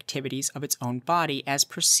one of the activities of its own body as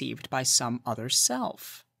perceived by some other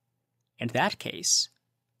self. In that case,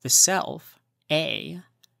 the self, A,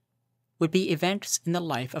 would be events in the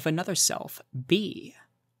life of another self, B.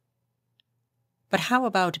 But how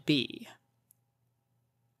about B?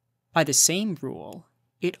 By the same rule,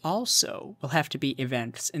 it also will have to be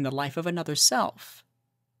events in the life of another self.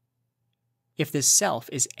 If this self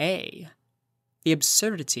is A, the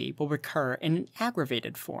absurdity will recur in an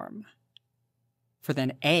aggravated form. For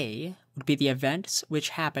then A would be the events which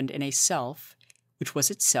happened in a self which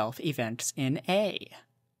was itself events in A.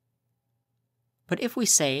 But if we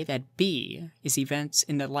say that B is events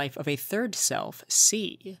in the life of a third self,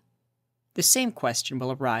 C, the same question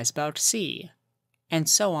will arise about C, and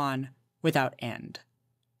so on without end.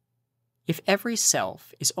 If every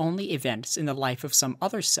self is only events in the life of some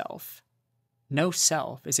other self, no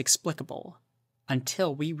self is explicable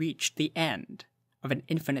until we reach the end of an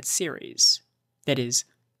infinite series, that is,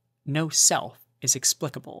 no self is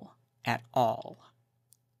explicable at all.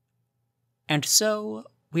 And so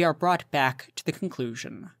we are brought back to the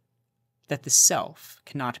conclusion that the self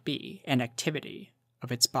cannot be an activity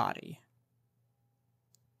of its body.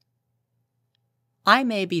 I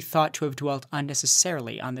may be thought to have dwelt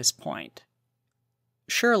unnecessarily on this point.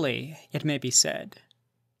 Surely, it may be said,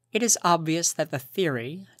 it is obvious that the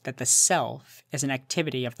theory that the self is an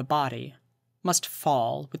activity of the body must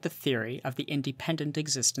fall with the theory of the independent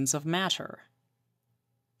existence of matter.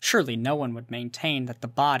 Surely no one would maintain that the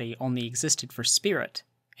body only existed for spirit,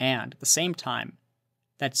 and, at the same time,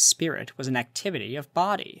 that spirit was an activity of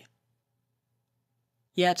body.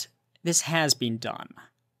 Yet, this has been done.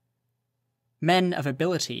 Men of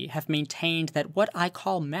ability have maintained that what I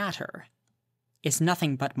call matter is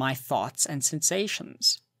nothing but my thoughts and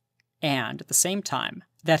sensations, and, at the same time,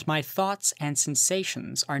 that my thoughts and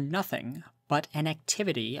sensations are nothing but an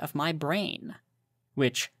activity of my brain,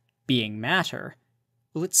 which, being matter,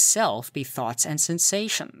 will itself be thoughts and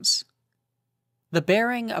sensations. The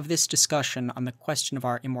bearing of this discussion on the question of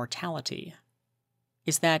our immortality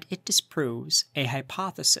is that it disproves a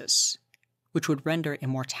hypothesis which would render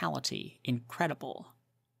immortality incredible.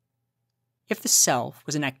 If the self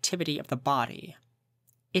was an activity of the body,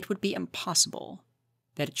 it would be impossible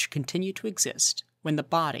that it should continue to exist when the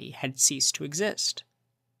body had ceased to exist.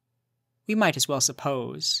 We might as well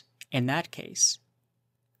suppose, in that case,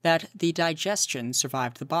 that the digestion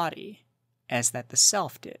survived the body, as that the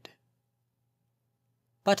self did.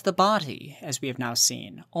 But the body, as we have now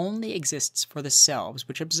seen, only exists for the selves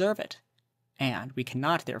which observe it, and we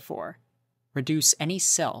cannot, therefore, reduce any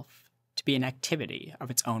self to be an activity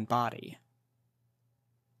of its own body.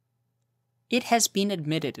 It has been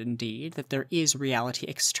admitted, indeed, that there is reality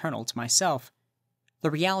external to myself,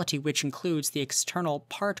 the reality which includes the external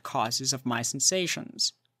part causes of my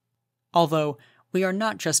sensations, although we are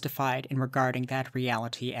not justified in regarding that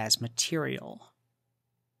reality as material.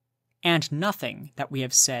 And nothing that we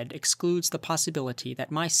have said excludes the possibility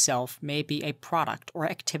that myself may be a product or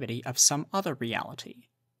activity of some other reality,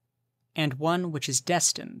 and one which is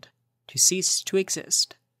destined to cease to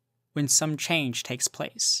exist when some change takes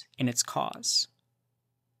place in its cause.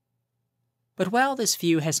 But while this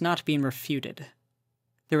view has not been refuted,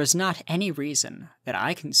 there is not any reason that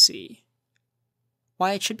I can see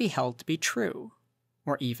why it should be held to be true,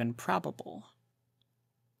 or even probable.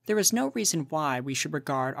 There is no reason why we should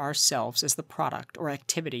regard ourselves as the product or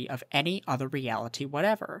activity of any other reality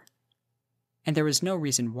whatever, and there is no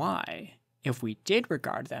reason why, if we did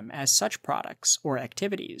regard them as such products or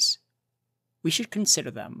activities, we should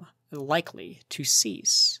consider them likely to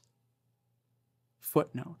cease.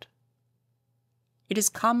 Footnote. It is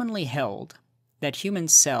commonly held that human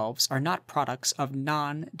selves are not products of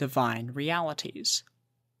non-divine realities,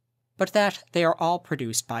 but that they are all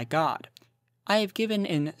produced by God. I have given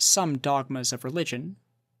in Some Dogmas of Religion,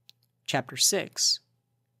 Chapter 6,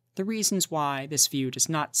 the reasons why this view does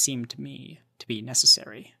not seem to me to be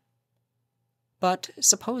necessary. But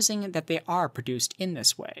supposing that they are produced in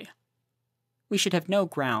this way, we should have no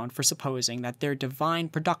ground for supposing that their divine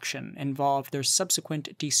production involved their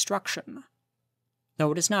subsequent destruction,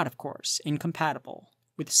 though it is not, of course, incompatible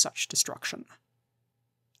with such destruction.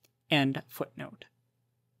 End footnote.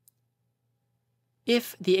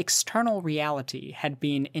 If the external reality had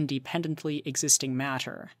been independently existing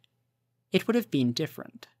matter, it would have been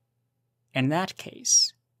different. In that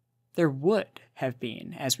case, there would have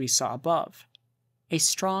been, as we saw above, a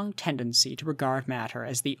strong tendency to regard matter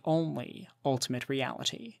as the only ultimate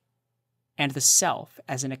reality, and the self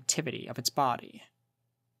as an activity of its body.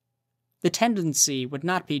 The tendency would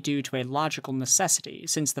not be due to a logical necessity,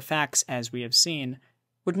 since the facts, as we have seen,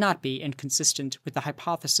 would not be inconsistent with the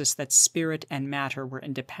hypothesis that spirit and matter were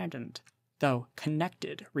independent, though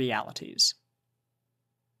connected realities.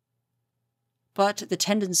 But the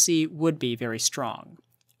tendency would be very strong,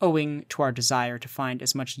 owing to our desire to find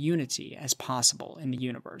as much unity as possible in the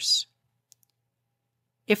universe.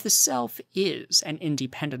 If the self is an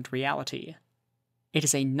independent reality, it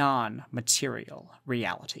is a non-material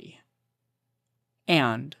reality.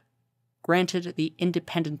 And, granted the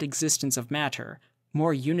independent existence of matter,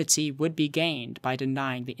 more unity would be gained by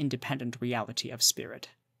denying the independent reality of spirit.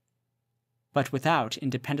 But without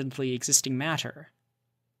independently existing matter,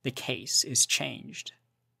 the case is changed.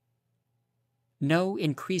 No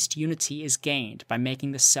increased unity is gained by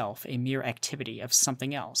making the self a mere activity of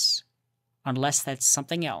something else, unless that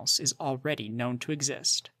something else is already known to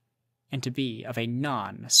exist, and to be of a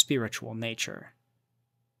non-spiritual nature.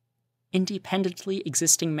 Independently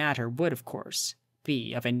existing matter would, of course,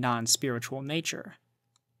 be of a non-spiritual nature.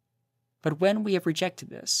 But when we have rejected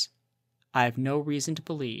this, I have no reason to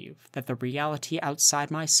believe that the reality outside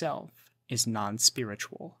myself is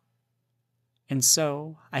non-spiritual. And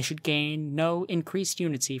so I should gain no increased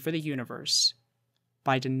unity for the universe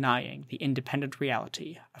by denying the independent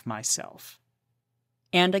reality of myself.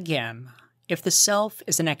 And again, if the self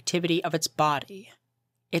is an activity of its body,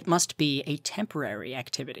 it must be a temporary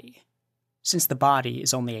activity, since the body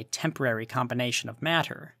is only a temporary combination of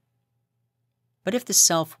matter. But if the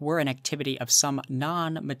self were an activity of some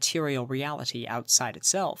non-material reality outside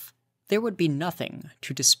itself, there would be nothing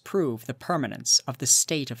to disprove the permanence of the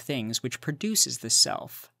state of things which produces the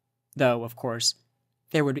self, though, of course,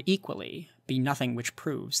 there would equally be nothing which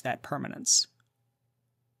proves that permanence.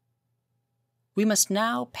 We must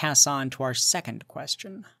now pass on to our second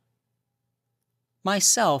question.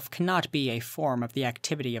 Myself cannot be a form of the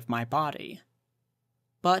activity of my body,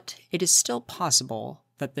 but it is still possible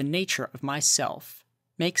that the nature of myself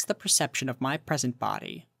makes the perception of my present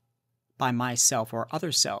body, by myself or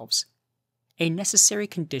other selves, a necessary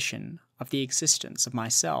condition of the existence of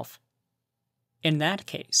myself. In that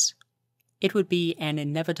case, it would be an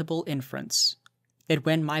inevitable inference that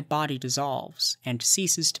when my body dissolves and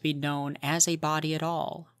ceases to be known as a body at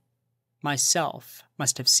all, myself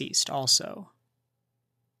must have ceased also.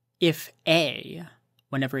 If A,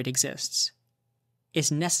 whenever it exists,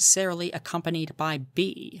 is necessarily accompanied by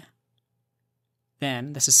B,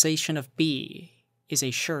 then the cessation of B is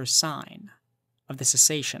a sure sign of the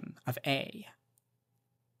cessation of A.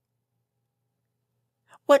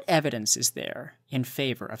 What evidence is there in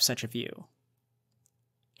favor of such a view?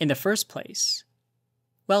 In the first place,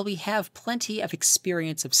 while we have plenty of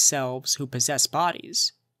experience of selves who possess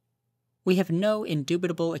bodies, we have no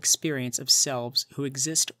indubitable experience of selves who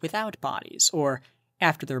exist without bodies, or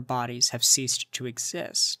after their bodies have ceased to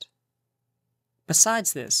exist.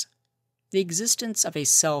 Besides this, the existence of a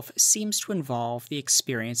self seems to involve the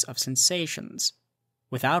experience of sensations.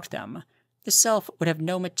 Without them, the self would have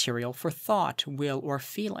no material for thought, will, or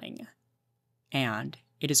feeling, and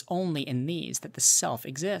it is only in these that the self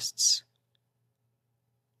exists.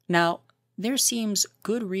 Now, there seems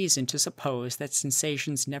good reason to suppose that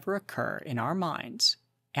sensations never occur in our minds,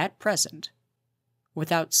 at present,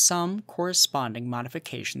 without some corresponding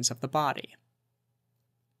modifications of the body.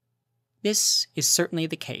 This is certainly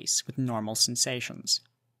the case with normal sensations,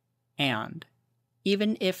 and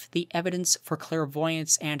even if the evidence for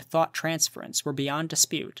clairvoyance and thought transference were beyond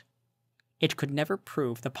dispute, it could never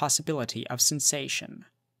prove the possibility of sensation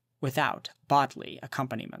without bodily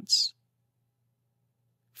accompaniments.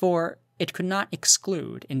 For it could not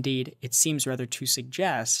exclude, indeed it seems rather to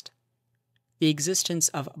suggest, the existence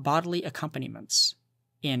of bodily accompaniments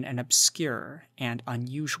in an obscure and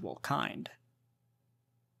unusual kind.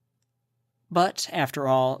 But, after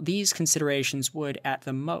all, these considerations would, at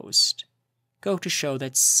the most, go to show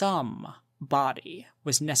that some body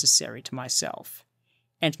was necessary to myself,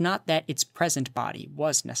 and not that its present body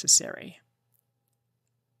was necessary.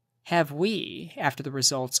 Have we, after the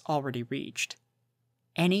results already reached,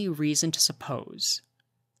 any reason to suppose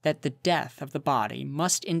that the death of the body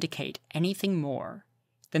must indicate anything more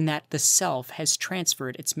than that the self has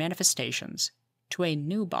transferred its manifestations to a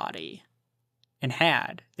new body, and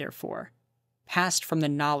had, therefore, passed from the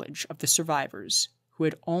knowledge of the survivors who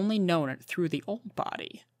had only known it through the old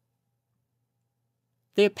body?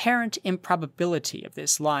 The apparent improbability of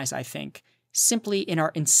this lies, I think, simply in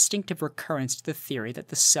our instinctive recurrence to the theory that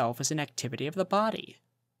the self is an activity of the body.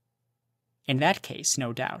 In that case,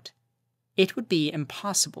 no doubt, it would be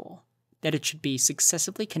impossible that it should be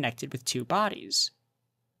successively connected with two bodies.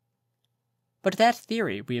 But that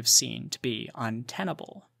theory we have seen to be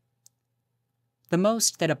untenable. The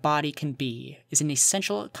most that a body can be is an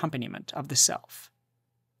essential accompaniment of the self.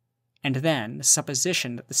 And then the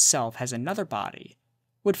supposition that the self has another body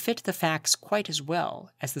would fit the facts quite as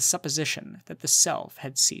well as the supposition that the self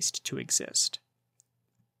had ceased to exist.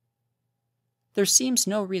 There seems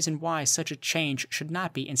no reason why such a change should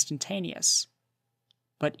not be instantaneous.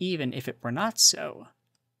 But even if it were not so,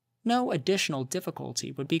 no additional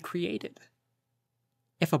difficulty would be created.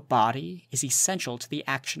 If a body is essential to the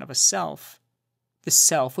action of a self, the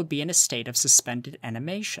self would be in a state of suspended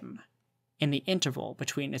animation, in the interval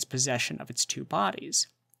between its possession of its two bodies,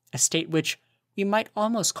 a state which we might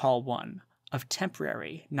almost call one of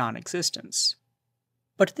temporary non-existence.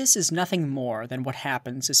 But this is nothing more than what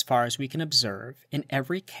happens as far as we can observe in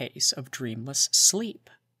every case of dreamless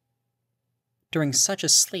sleep. During such a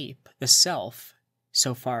sleep, the self,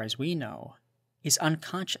 so far as we know, is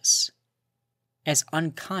unconscious as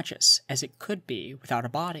it could be without a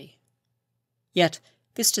body. Yet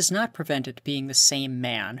this does not prevent it being the same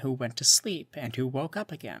man who went to sleep and who woke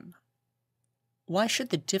up again. Why should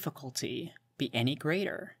the difficulty be any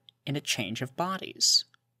greater in a change of bodies?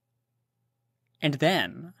 And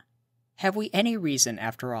then, have we any reason,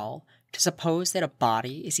 after all, to suppose that a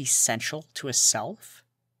body is essential to a self?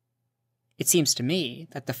 It seems to me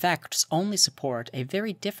that the facts only support a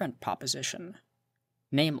very different proposition,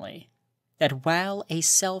 namely, that while a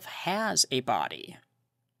self has a body,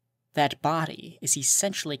 that body is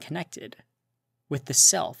essentially connected with the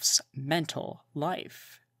self's mental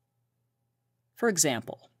life. For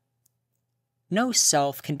example, no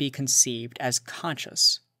self can be conceived as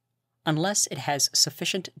conscious unless it has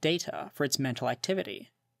sufficient data for its mental activity.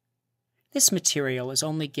 This material is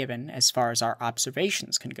only given, as far as our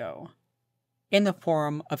observations can go, in the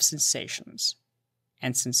form of sensations,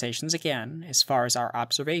 and sensations again, as far as our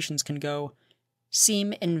observations can go,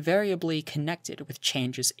 seem invariably connected with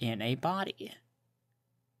changes in a body.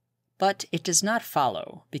 But it does not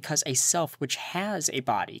follow, because a self which has a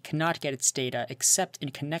body cannot get its data except in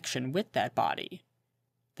connection with that body,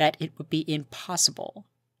 that it would be impossible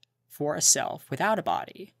for a self without a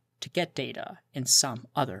body to get data in some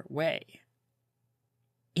other way.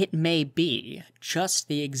 It may be just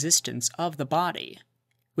the existence of the body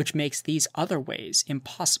which makes these other ways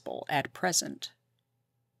impossible at present.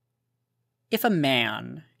 If a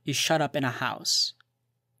man is shut up in a house,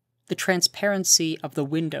 the transparency of the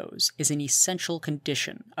windows is an essential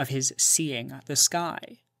condition of his seeing the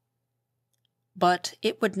sky. But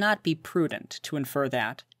it would not be prudent to infer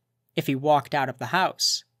that, if he walked out of the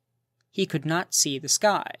house, he could not see the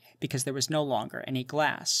sky because there was no longer any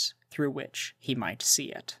glass through which he might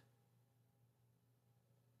see it.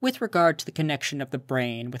 With regard to the connection of the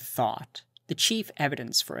brain with thought, the chief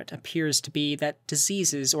evidence for it appears to be that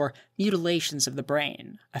diseases or mutilations of the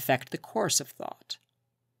brain affect the course of thought.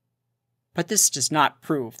 But this does not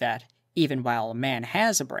prove that, even while a man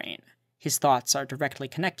has a brain, his thoughts are directly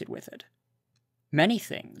connected with it. Many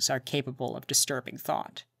things are capable of disturbing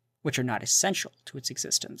thought, which are not essential to its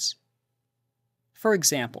existence. For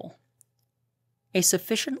example, a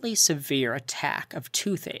sufficiently severe attack of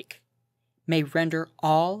toothache may render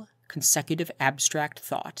all consecutive abstract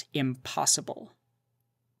thought impossible.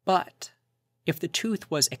 But if the tooth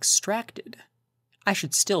was extracted, I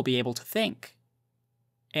should still be able to think.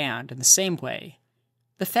 And in the same way,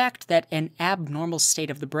 the fact that an abnormal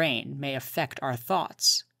state of the brain may affect our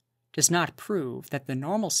thoughts does not prove that the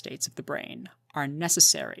normal states of the brain are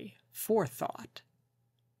necessary for thought.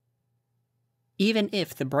 Even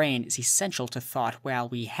if the brain is essential to thought while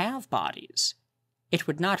we have bodies, it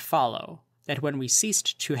would not follow that when we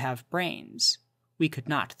ceased to have brains, we could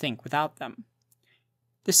not think without them.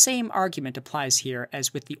 The same argument applies here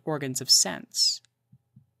as with the organs of sense.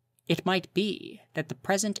 It might be that the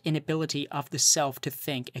present inability of the self to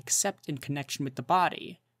think except in connection with the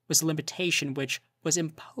body was a limitation which was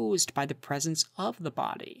imposed by the presence of the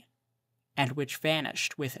body, and which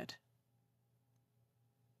vanished with it.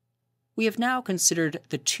 We have now considered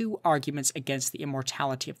the two arguments against the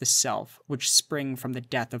immortality of the self which spring from the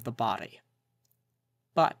death of the body.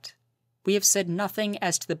 But we have said nothing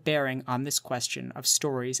as to the bearing on this question of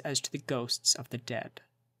stories as to the ghosts of the dead.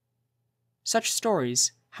 Such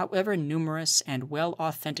stories, however numerous and well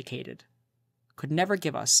authenticated, could never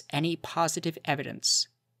give us any positive evidence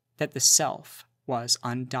that the self was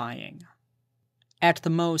undying. At the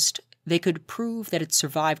most, they could prove that it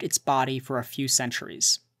survived its body for a few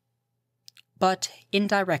centuries. But,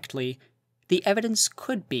 indirectly, the evidence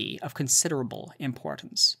could be of considerable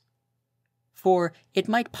importance. For it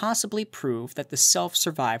might possibly prove that the self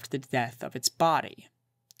survived the death of its body.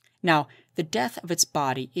 Now, the death of its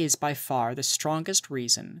body is by far the strongest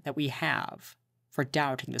reason that we have for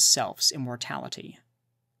doubting the self's immortality.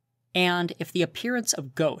 And if the appearance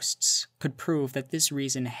of ghosts could prove that this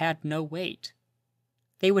reason had no weight,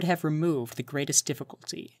 they would have removed the greatest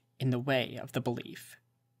difficulty in the way of the belief.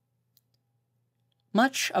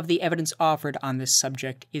 Much of the evidence offered on this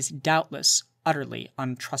subject is doubtless utterly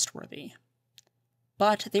untrustworthy.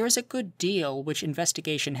 But there is a good deal which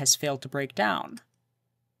investigation has failed to break down.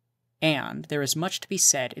 And there is much to be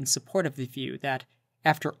said in support of the view that,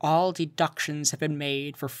 after all deductions have been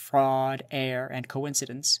made for fraud, error, and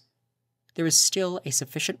coincidence, there is still a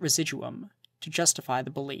sufficient residuum to justify the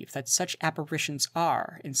belief that such apparitions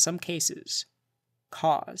are, in some cases,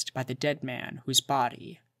 caused by the dead man whose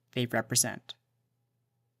body they represent.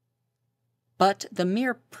 But the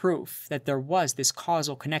mere proof that there was this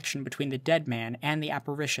causal connection between the dead man and the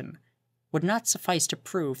apparition would not suffice to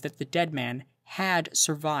prove that the dead man had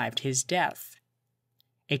survived his death.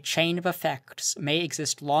 A chain of effects may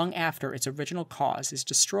exist long after its original cause is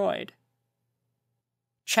destroyed.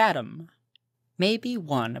 Chatham may be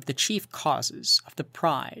one of the chief causes of the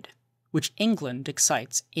pride which England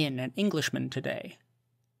excites in an Englishman today.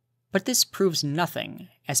 But this proves nothing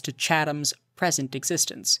as to Chatham's present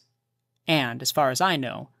existence, and, as far as I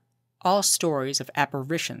know, all stories of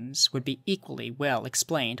apparitions would be equally well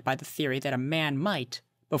explained by the theory that a man might,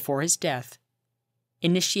 before his death,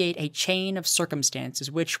 initiate a chain of circumstances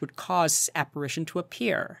which would cause his apparition to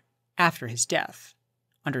appear, after his death,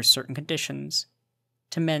 under certain conditions,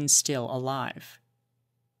 to men still alive.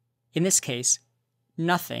 In this case,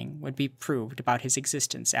 nothing would be proved about his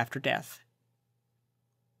existence after death.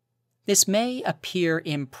 This may appear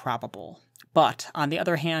improbable, but, on the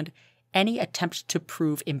other hand, any attempt to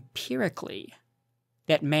prove empirically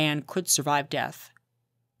that man could survive death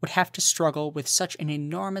would have to struggle with such an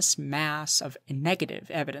enormous mass of negative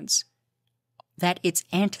evidence that its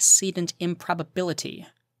antecedent improbability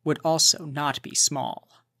would also not be small.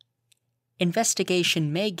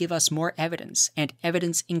 Investigation may give us more evidence, and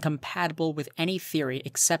evidence incompatible with any theory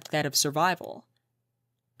except that of survival.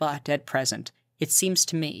 But at present, it seems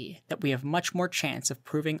to me that we have much more chance of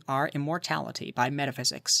proving our immortality by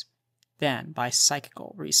metaphysics than by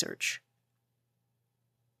psychical research.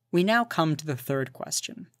 We now come to the third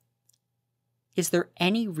question. Is there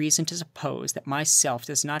any reason to suppose that my self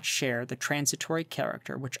does not share the transitory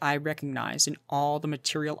character which I recognize in all the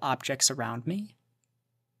material objects around me?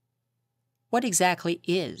 What exactly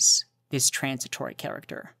is this transitory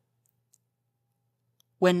character?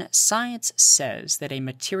 When science says that a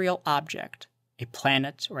material object, a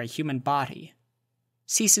planet or a human body,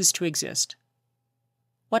 ceases to exist,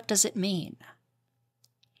 what does it mean?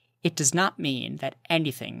 It does not mean that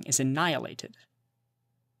anything is annihilated.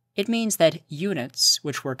 It means that units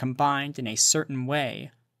which were combined in a certain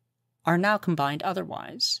way are now combined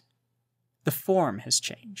otherwise. The form has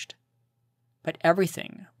changed, but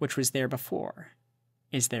everything which was there before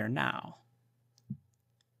is there now.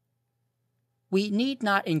 We need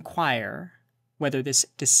not inquire whether this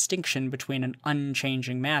distinction between an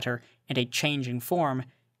unchanging matter and a changing form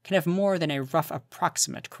can have more than a rough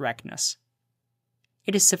approximate correctness.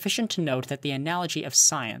 It is sufficient to note that the analogy of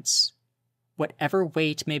science, whatever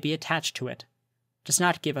weight may be attached to it, does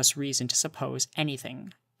not give us reason to suppose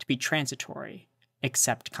anything to be transitory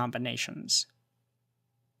except combinations.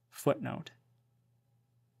 Footnote.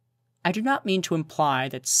 I do not mean to imply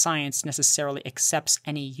that science necessarily accepts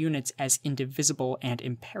any units as indivisible and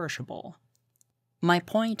imperishable. My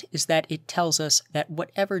point is that it tells us that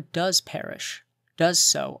whatever does perish does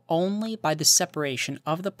so only by the separation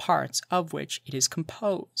of the parts of which it is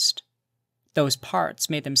composed, Those parts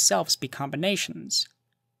may themselves be combinations.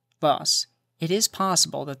 Thus, it is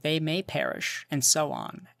possible that they may perish, and so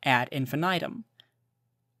on, ad infinitum.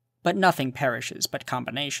 But nothing perishes but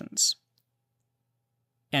combinations.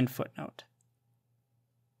 End footnote.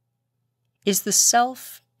 Is the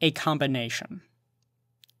self a combination?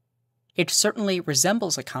 It certainly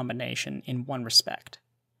resembles a combination in one respect,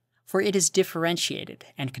 for it is differentiated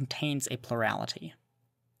and contains a plurality.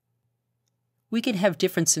 We can have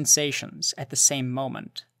different sensations at the same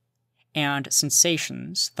moment, and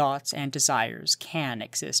sensations, thoughts, and desires can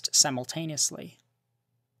exist simultaneously.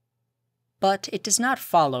 But it does not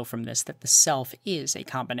follow from this that the self is a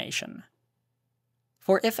combination.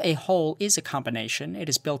 For if a whole is a combination, it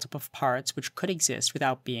is built up of parts which could exist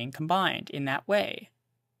without being combined in that way,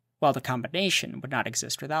 while the combination would not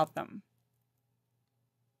exist without them.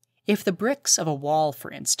 If the bricks of a wall, for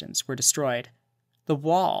instance, were destroyed, the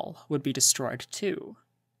wall would be destroyed too.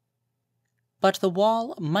 But the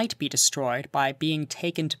wall might be destroyed by being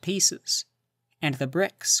taken to pieces, and the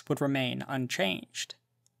bricks would remain unchanged.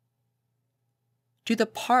 Do the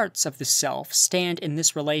parts of the self stand in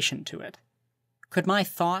this relation to it? Could my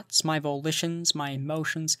thoughts, my volitions, my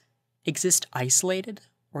emotions exist isolated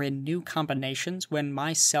or in new combinations when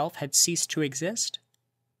my self had ceased to exist?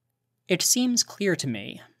 It seems clear to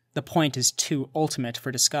me, the point is too ultimate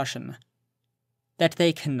for discussion, that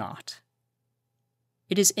they cannot.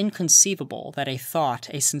 It is inconceivable that a thought,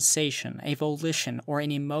 a sensation, a volition, or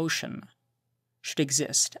an emotion should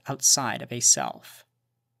exist outside of a self.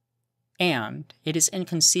 And it is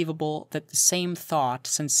inconceivable that the same thought,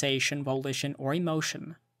 sensation, volition, or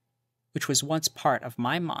emotion, which was once part of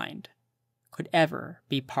my mind, could ever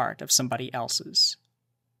be part of somebody else's.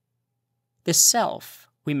 The self,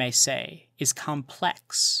 we may say, is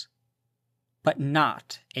complex, but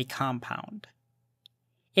not a compound.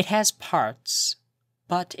 It has parts,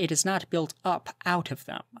 but it is not built up out of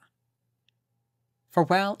them. For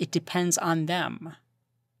while it depends on them,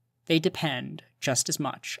 they depend just as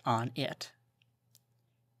much on it.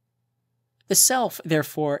 The self,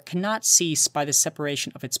 therefore, cannot cease by the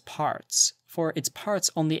separation of its parts, for its parts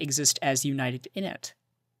only exist as united in it,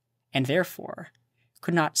 and therefore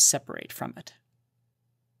could not separate from it.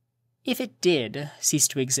 If it did cease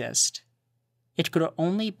to exist, it could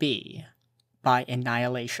only be by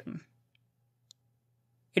annihilation.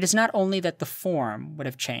 It is not only that the form would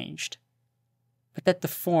have changed, but that the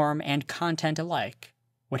form and content alike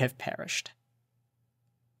would have perished.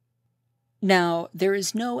 Now, there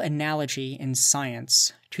is no analogy in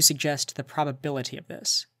science to suggest the probability of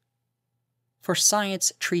this, for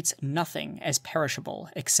science treats nothing as perishable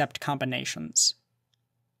except combinations.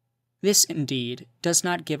 This, indeed, does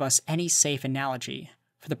not give us any safe analogy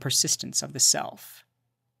for the persistence of the self.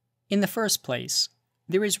 In the first place,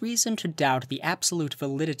 there is reason to doubt the absolute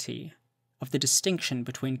validity of the distinction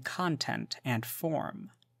between content and form,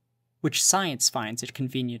 which science finds it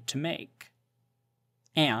convenient to make.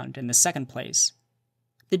 And, in the second place,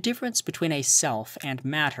 the difference between a self and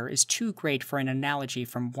matter is too great for an analogy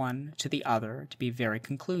from one to the other to be very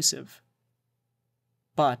conclusive.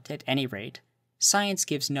 But, at any rate, science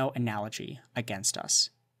gives no analogy against us.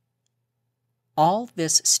 All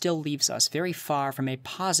this still leaves us very far from a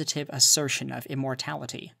positive assertion of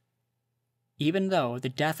immortality. Even though the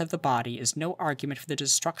death of the body is no argument for the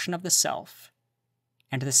destruction of the self,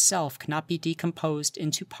 and the self cannot be decomposed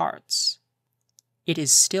into parts, it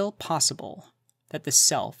is still possible that the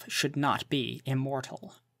self should not be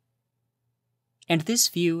immortal. And this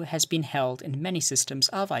view has been held in many systems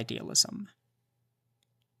of idealism.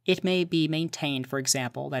 It may be maintained, for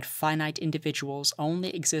example, that finite individuals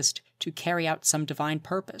only exist to carry out some divine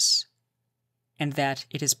purpose, and that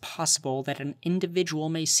it is possible that an individual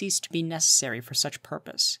may cease to be necessary for such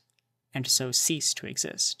purpose, and so cease to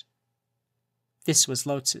exist. This was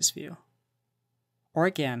Lotz's view. Or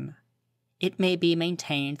again, it may be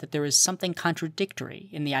maintained that there is something contradictory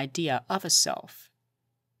in the idea of a self,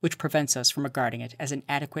 which prevents us from regarding it as an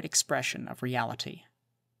adequate expression of reality,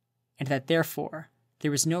 and that therefore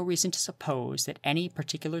there is no reason to suppose that any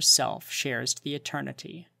particular self shares the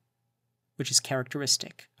eternity, which is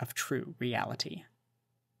characteristic of true reality.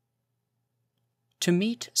 To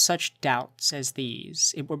meet such doubts as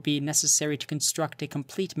these, it would be necessary to construct a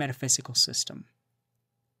complete metaphysical system.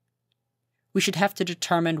 We should have to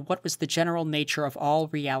determine what was the general nature of all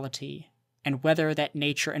reality, and whether that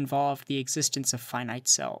nature involved the existence of finite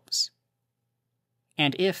selves.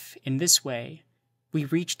 And if, in this way, we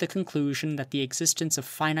reached the conclusion that the existence of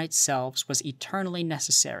finite selves was eternally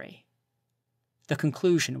necessary, the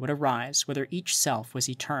conclusion would arise whether each self was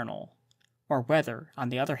eternal, or whether, on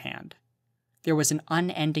the other hand, there was an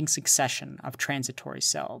unending succession of transitory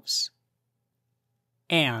selves.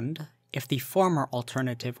 And, if the former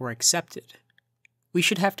alternative were accepted, we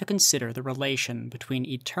should have to consider the relation between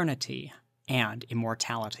eternity and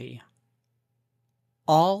immortality.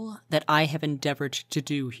 All that I have endeavored to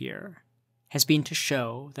do here has been to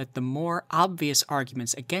show that the more obvious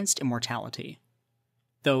arguments against immortality,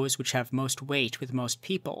 those which have most weight with most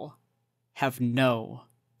people, have no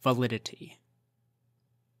validity.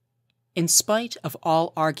 In spite of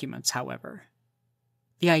all arguments, however,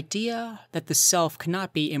 the idea that the self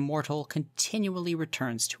cannot be immortal continually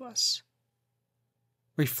returns to us.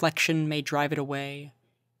 Reflection may drive it away,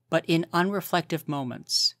 but in unreflective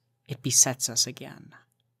moments, it besets us again.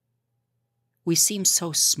 We seem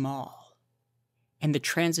so small, and the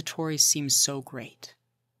transitory seems so great.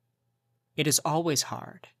 It is always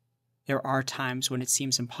hard, there are times when it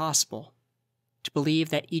seems impossible, to believe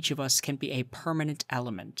that each of us can be a permanent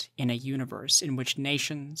element in a universe in which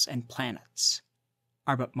nations and planets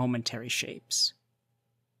are but momentary shapes.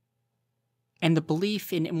 And the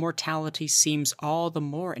belief in immortality seems all the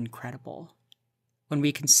more incredible when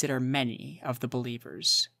we consider many of the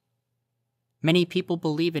believers. Many people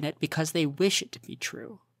believe in it because they wish it to be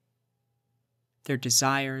true, their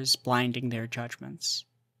desires blinding their judgments.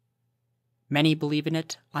 Many believe in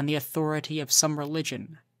it on the authority of some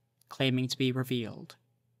religion claiming to be revealed,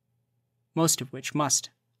 most of which must,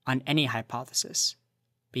 on any hypothesis,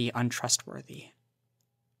 be untrustworthy.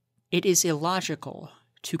 It is illogical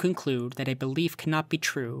to conclude that a belief cannot be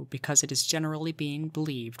true because it is generally being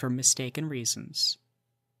believed for mistaken reasons.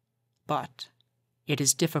 But it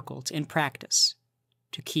is difficult in practice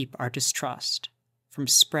to keep our distrust from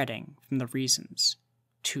spreading from the reasons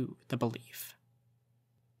to the belief.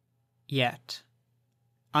 Yet,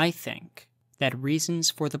 I think that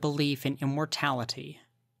reasons for the belief in immortality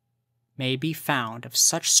may be found of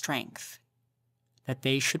such strength that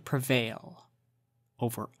they should prevail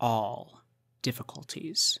over all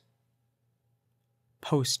difficulties.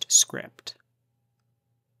 Postscript.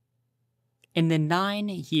 In the 9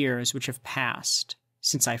 years which have passed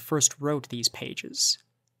since I first wrote these pages,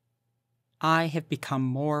 I have become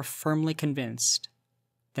more firmly convinced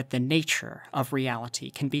that the nature of reality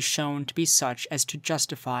can be shown to be such as to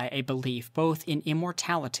justify a belief both in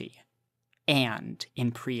immortality and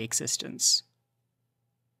in pre-existence.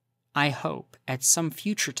 I hope at some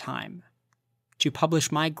future time to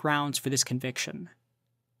publish my grounds for this conviction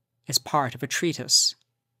as part of a treatise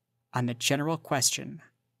on the general question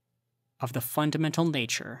of the fundamental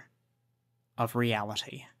nature of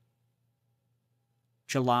reality.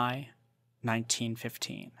 July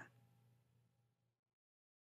 1915.